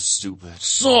so stupid.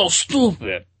 So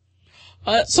stupid.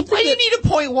 Why do you need a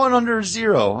 0.1 under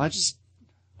 0? Why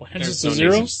There's just no a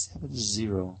 0? Just have a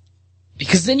 0.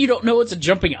 Because then you don't know it's a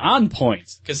jumping on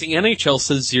point. Because the NHL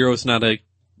says 0 is not a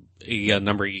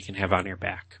number you can have on your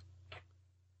back.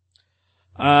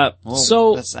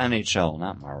 So that's NHL,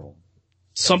 not Marvel.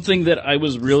 something that I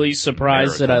was really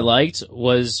surprised that I liked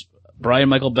was Brian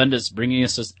Michael Bendis bringing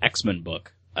us this X-Men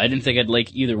book. I didn't think I'd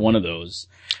like either one of those.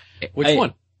 Which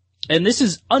one? And this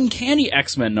is Uncanny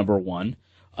X-Men number 1.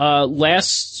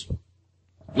 Last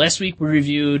week we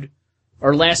reviewed,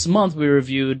 or last month we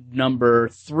reviewed number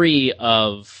 3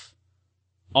 of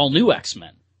All New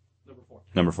X-Men.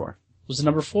 Number 4. Was it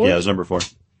number 4? Yeah, it was number 4.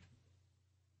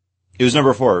 It was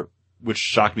number 4, which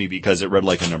shocked me because it read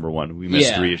like a number 1. We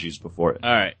missed 3 issues before it.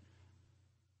 Alright.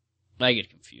 I get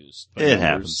confused. It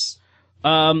happens.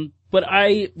 But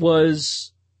I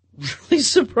was really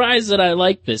surprised that I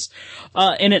liked this.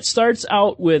 And it starts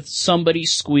out with somebody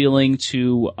squealing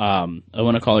to, I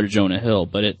want to call her Jonah Hill,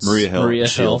 but it's Maria Hill.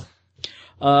 Hill,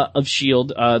 of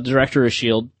S.H.I.E.L.D., director of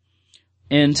S.H.I.E.L.D.,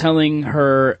 and telling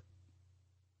her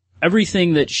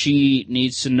everything that she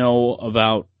needs to know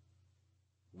about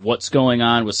what's going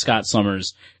on with Scott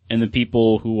Summers and the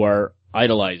people who are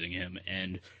idolizing him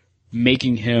and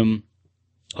making him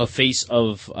a face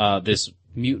of this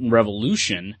mutant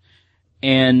revolution,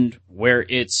 and where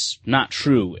it's not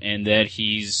true and that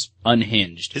he's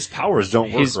unhinged. His powers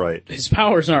don't work right. His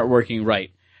powers aren't working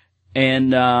right.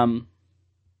 And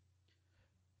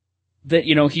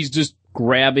that, he's just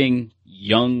grabbing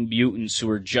young mutants who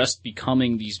are just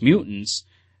becoming these mutants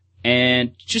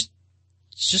and just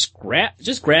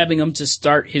grabbing them to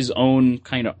start his own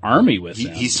kind of army with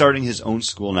them. He's starting his own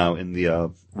school now in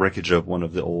the wreckage of one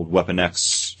of the old Weapon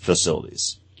X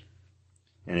facilities.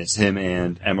 And it's him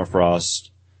and Emma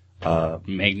Frost,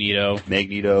 Magneto,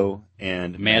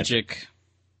 and Magic.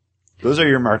 Those are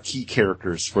your marquee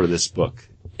characters for this book.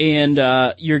 And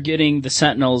you're getting the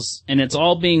Sentinels, and it's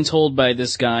all being told by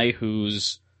this guy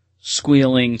who's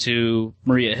squealing to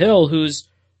Maria Hill, who's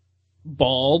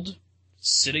bald,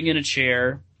 sitting in a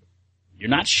chair. You're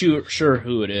not sure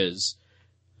who it is.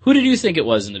 Who did you think it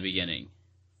was in the beginning?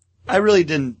 I really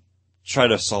didn't try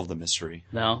to solve the mystery.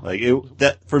 No? Like,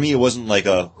 for me, it wasn't like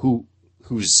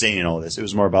who's saying all this. It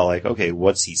was more about like, okay,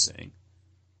 what's he saying?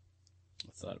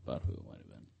 I thought about who it might have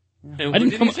been. And I who didn't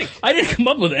did come. you think? I didn't come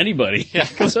up with anybody. Yeah.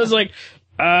 Because I was like,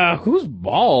 who's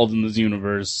bald in this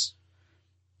universe?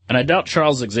 And I doubt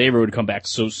Charles Xavier would come back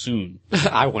so soon.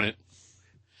 I wouldn't.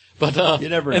 But You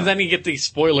never know. And then you get the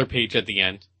spoiler page at the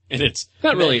end, and it's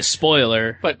Not really a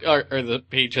spoiler. but or the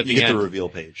page at You the get end, the reveal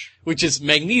page. which is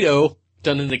Magneto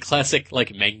done in the classic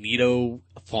like Magneto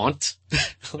font,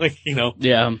 like Yeah.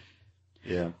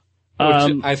 Yeah.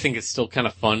 which I think is still kind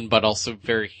of fun, but also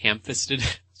very ham-fisted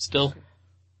still.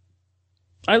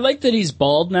 I like that he's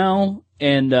bald now,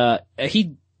 and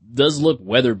he does look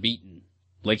weather-beaten.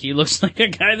 Like, he looks like a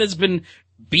guy that's been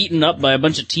beaten up by a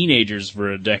bunch of teenagers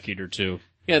for a decade or two.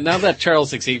 Yeah, now that Charles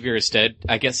Xavier is dead,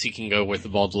 I guess he can go with the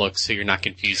bald look, so you're not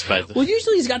confused by the Well,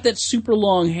 usually he's got that super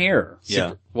long hair.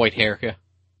 Yeah. white hair. Yeah,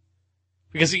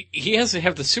 because he has to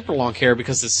have the super long hair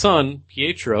because his son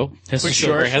Pietro Has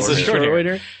Quicksilver has a short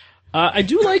hair. I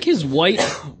do like his white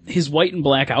and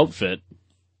black outfit.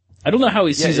 I don't know how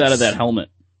he sees out of that helmet.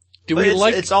 Do But we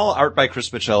like? it's all art by Chris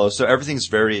Michello, so everything's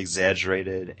very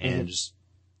exaggerated and just,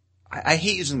 I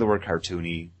hate using the word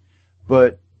cartoony,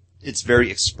 but it's very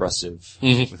expressive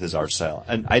with his art style.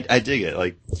 And I dig it.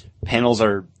 Like, panels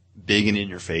are big and in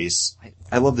your face.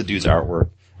 I love the dude's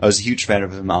artwork. I was a huge fan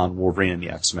of him on Wolverine and the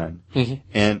X-Men.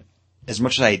 And as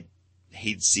much as I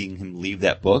hate seeing him leave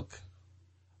that book,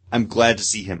 I'm glad to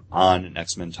see him on an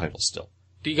X-Men title still.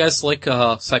 Do you guys like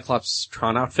Cyclops'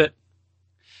 Tron outfit?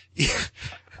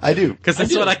 I do. Because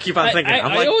that's what I keep on thinking.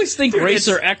 I'm I like, always think dude,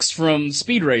 Racer it's- X from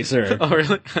Speed Racer. Oh,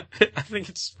 really? I think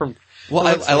it's from. Well,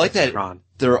 it looks I like that Tron.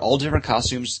 they're all different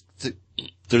costumes.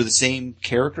 They're the same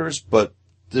characters, but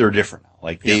they're different now.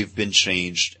 Like, they've been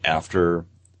changed after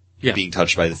being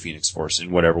touched by the Phoenix Force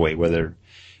in whatever way, whether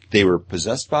they were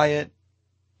possessed by it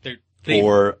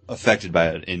or affected by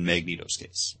it in Magneto's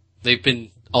case. They've been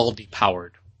all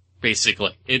depowered,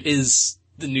 basically. It is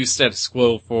the new status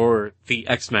quo for the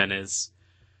X-Men is,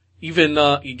 even,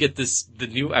 you get the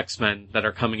new X-Men that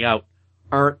are coming out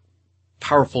aren't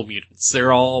powerful mutants.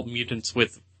 They're all mutants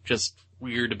with just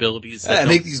weird abilities. I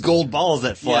make these gold balls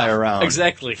that fly around.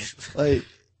 Exactly. Like,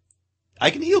 I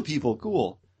can heal people,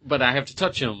 cool. But I have to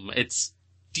touch them. It's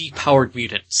depowered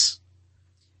mutants.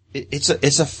 It's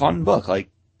a fun book. Like,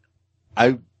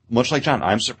 much like John,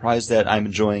 I'm surprised that I'm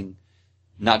enjoying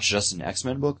not just an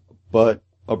X-Men book, but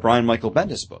a Brian Michael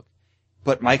Bendis book.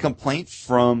 But my complaint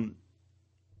from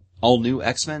All New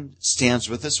X-Men stands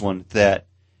with this one, that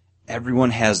everyone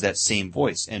has that same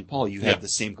voice. And Paul, you have the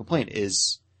same complaint,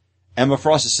 is Emma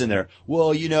Frost is sitting there,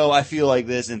 well, I feel like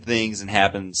this and things and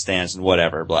happenstance and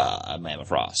whatever, blah, I'm Emma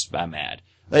Frost, I'm mad.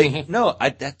 Like, no,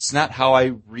 that's not how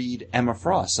I read Emma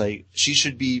Frost. Like, she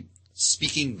should be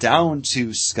speaking down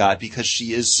to Scott because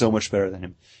she is so much better than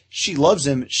him. She loves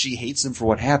him, she hates him for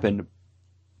what happened,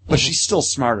 but she's still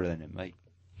smarter than him. Like,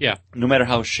 Yeah. no matter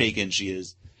how shaken she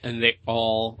is. And they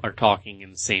all are talking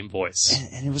in the same voice.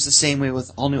 And it was the same way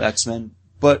with All New X-Men,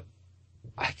 but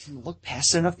I can look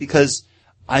past it enough because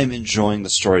I'm enjoying the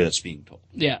story that's being told.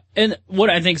 Yeah, and what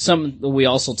I think we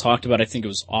also talked about, I think it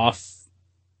was off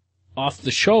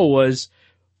the show, was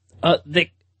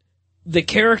the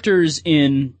characters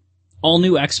in All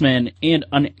New X-Men and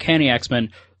Uncanny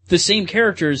X-Men, the same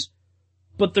characters,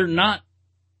 but they're not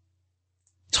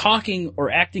talking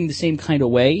or acting the same kind of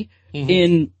way.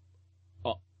 In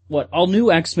All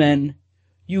New X-Men,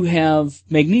 you have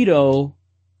Magneto.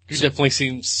 He definitely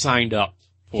seems signed up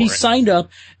for He's it. signed up,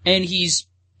 and he's,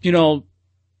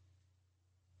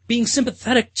 being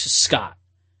sympathetic to Scott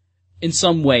in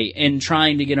some way and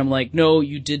trying to get him like, no,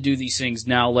 you did do these things,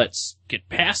 now let's get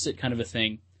past it, kind of a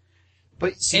thing.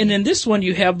 But see, And in this one,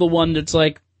 you have the one that's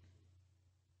like,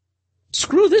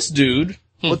 screw this dude.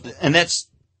 and that's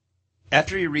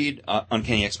after you read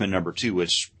Uncanny X-Men #2,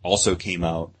 which also came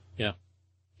out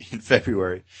in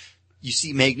February. You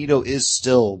see, Magneto is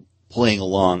still playing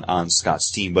along on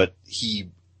Scott's team, but he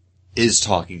is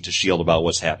talking to S.H.I.E.L.D. about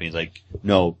what's happening. He's like,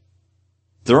 no,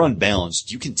 they're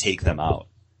unbalanced. You can take them out.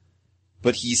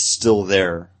 But he's still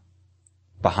there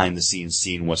behind the scenes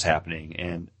seeing what's happening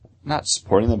and not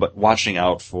supporting them, but watching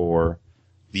out for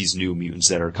these new mutants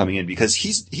that are coming in because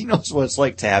he knows what it's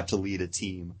like to have to lead a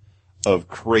team of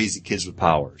crazy kids with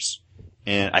powers.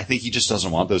 And I think he just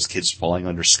doesn't want those kids falling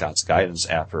under Scott's guidance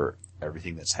after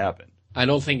everything that's happened. I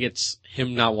don't think it's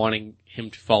him not wanting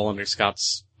him to fall under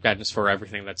Scott's guidance for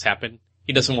everything that's happened.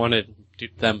 He doesn't want it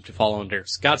them to follow under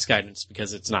Scott's guidance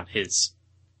because it's not his.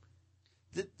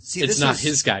 It's not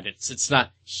his guidance. It's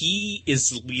not. He is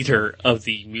the leader of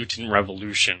the mutant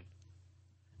revolution.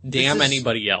 Damn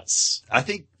anybody else. I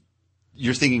think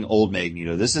you're thinking old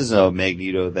Magneto. This is a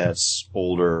Magneto that's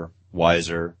older,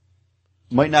 wiser.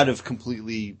 Might not have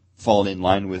completely fallen in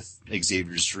line with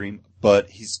Xavier's dream, but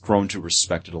he's grown to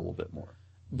respect it a little bit more.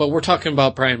 But we're talking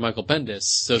about Brian Michael Bendis,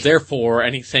 so therefore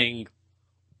anything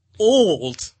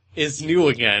old is new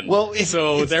again. Well, if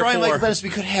therefore, Brian Michael Bendis, we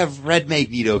could have Red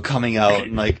Magneto coming out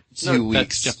in like 2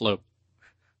 weeks. That's Jeff Loeb.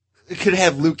 We could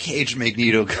have Luke Cage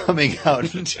Magneto coming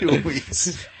out in 2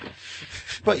 weeks.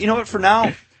 But you know what? For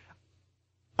now,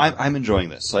 I'm enjoying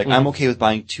this. Like, I'm okay with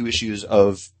buying 2 issues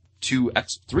of 3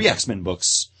 X-Men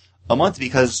books a month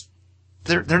because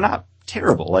they're not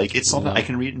terrible. Like, it's something I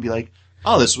can read and be like,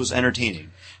 oh, this was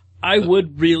entertaining. I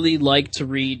would really like to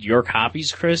read your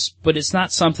copies, Chris, but it's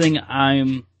not something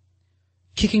I'm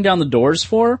kicking down the doors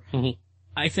for. Mm-hmm.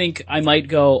 I think I might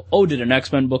go, oh, did an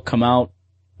X-Men book come out?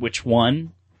 Which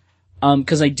one?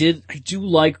 Cause I do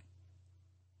like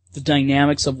the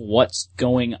dynamics of what's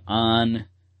going on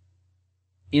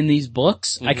in these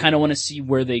books. Mm-hmm. I kind of want to see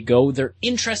where they go. They're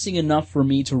interesting enough for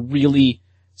me to really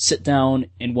sit down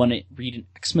and want to read an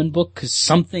X-Men book cause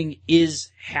something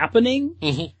is happening.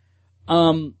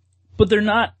 Mm-hmm. But they're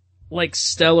not like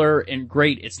stellar and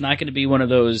great. It's not going to be one of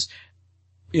those,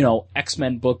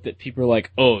 X-Men book that people are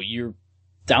like, oh, you're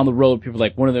down the road. People are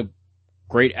like, one of the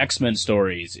great X-Men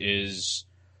stories is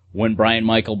when Brian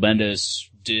Michael Bendis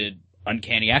did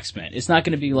Uncanny X-Men. It's not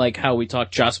going to be like how we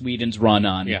talked Joss Whedon's run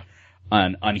on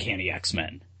Uncanny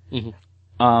X-Men.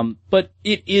 Mm-hmm. But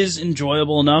it is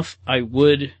enjoyable enough. I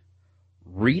would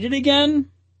read it again,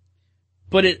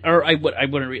 but I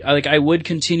wouldn't read, I would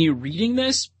continue reading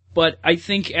this, but I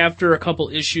think after a couple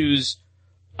issues,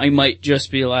 I might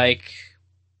just be like,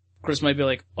 Chris might be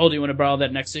like, oh, do you want to borrow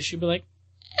that next issue? Be like,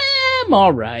 I'm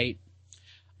alright.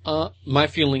 My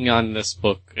feeling on this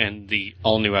book and the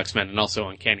all-new X-Men and also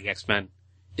Uncanny X-Men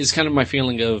is kind of my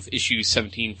feeling of issue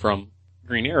 17 from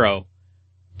Green Arrow.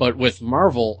 But with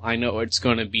Marvel, I know it's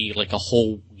going to be like a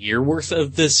whole year worth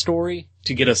of this story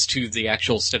to get us to the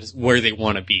actual status where they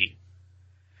want to be.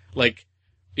 Like,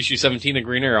 issue 17 of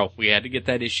Green Arrow, we had to get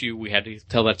that issue, we had to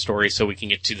tell that story so we can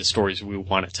get to the stories we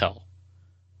want to tell.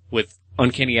 With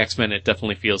Uncanny X-Men, it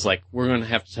definitely feels like we're going to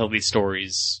have to tell these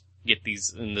stories, get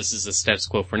these, and this is the status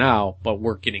quo for now, but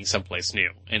we're getting someplace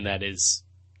new. And that is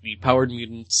the Powered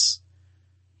Mutants,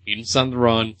 Mutants on the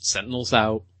Run, Sentinels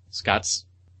out, Scott's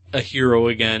a hero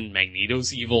again,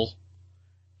 Magneto's evil,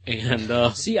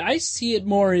 and See, I see it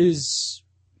more as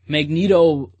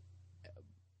Magneto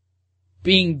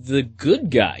being the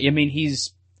good guy. I mean,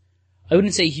 I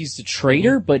wouldn't say he's the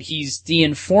traitor, but he's the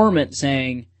informant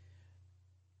saying,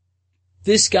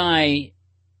 this guy,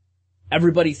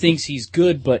 everybody thinks he's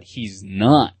good, but he's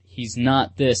not. He's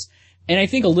not this. And I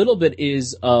think a little bit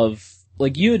is of,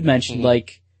 like you had mentioned,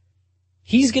 like,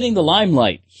 he's getting the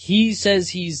limelight. He says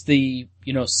he's the,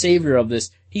 savior of this.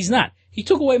 He's not. He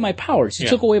took away my powers. He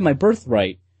took away my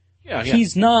birthright. Yeah.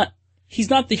 He's not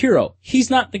the hero. He's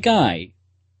not the guy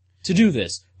to do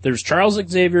this. There's Charles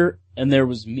Xavier and there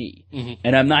was me. Mm-hmm.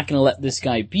 And I'm not gonna let this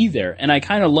guy be there. And I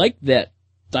kinda like that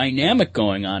dynamic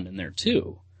going on in there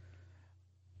too.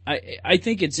 I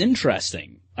think it's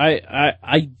interesting.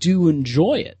 I do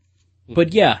enjoy it.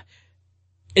 But yeah,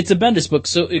 it's a Bendis book,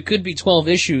 so it could be 12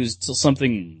 issues till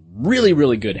something really,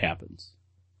 really good happens.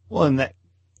 Well, and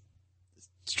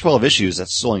it's 12 issues,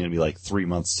 that's only going to be like 3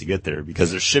 months to get there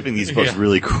because they're shipping these books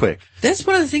really quick. That's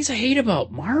one of the things I hate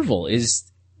about Marvel is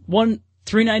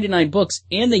 $3.99 books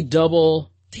and they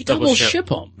double ship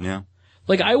them. Yeah.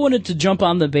 Like I wanted to jump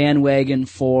on the bandwagon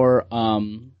for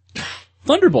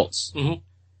Thunderbolts.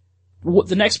 Mm-hmm.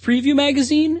 The next preview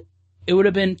magazine, it would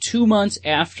have been 2 months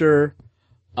after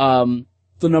the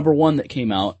number 1 that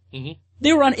came out. Mm-hmm.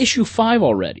 They were on issue 5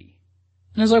 already.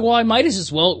 And I was like, well, I might as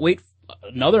well wait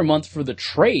another month for the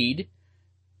trade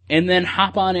and then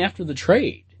hop on after the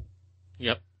trade.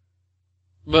 Yep.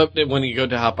 But when you go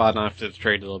to hop on after the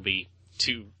trade, it'll be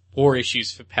 4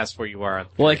 issues past where you are.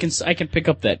 Well, I can pick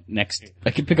up that next issue.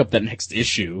 I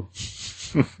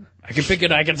can pick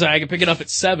it up at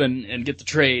 7 and get the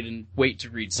trade and wait to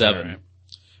read 7. Right.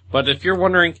 But if you're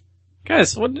wondering,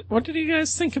 guys, what did you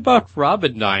guys think about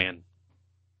Robin dying?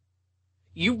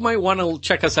 You might want to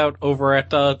check us out over at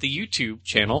the YouTube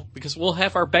channel because we'll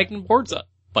have our Bag and Boards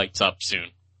bites up soon.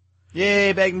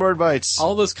 Yay, Bag and Board bites!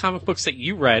 All those comic books that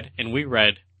you read and we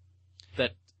read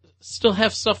that still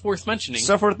have stuff worth mentioning.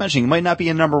 Stuff worth mentioning. It might not be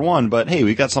in number 1, but hey,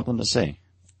 we got something to say.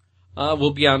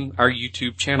 We'll be on our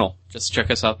YouTube channel. Just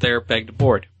check us out there, Bag to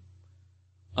Board.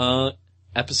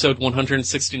 episode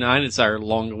 169. It's our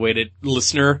long-awaited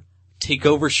listener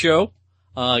takeover show.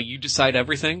 You decide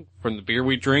everything, from the beer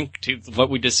we drink to what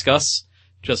we discuss.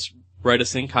 Just write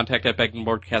us in,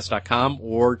 contact@bagdenboardcast.com,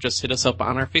 or just hit us up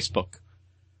on our Facebook,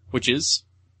 which is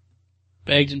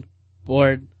Bagged and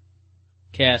Board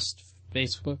Cast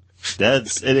Facebook.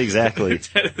 That's it exactly.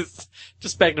 that is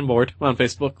just Bagged and Board on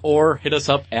Facebook, or hit us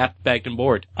up at Bagged and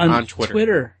Board on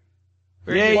Twitter.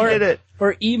 Yeah, you did it.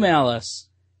 Or email us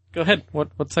Go ahead.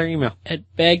 What's our email? at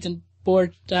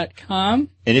baggedandboard.com.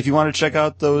 And if you want to check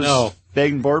out those No.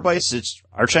 Bag and Board bites, it's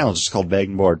our channel is just called Bag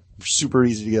and Board. Super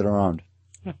easy to get around.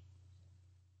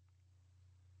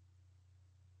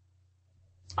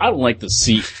 I don't like the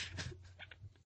seat.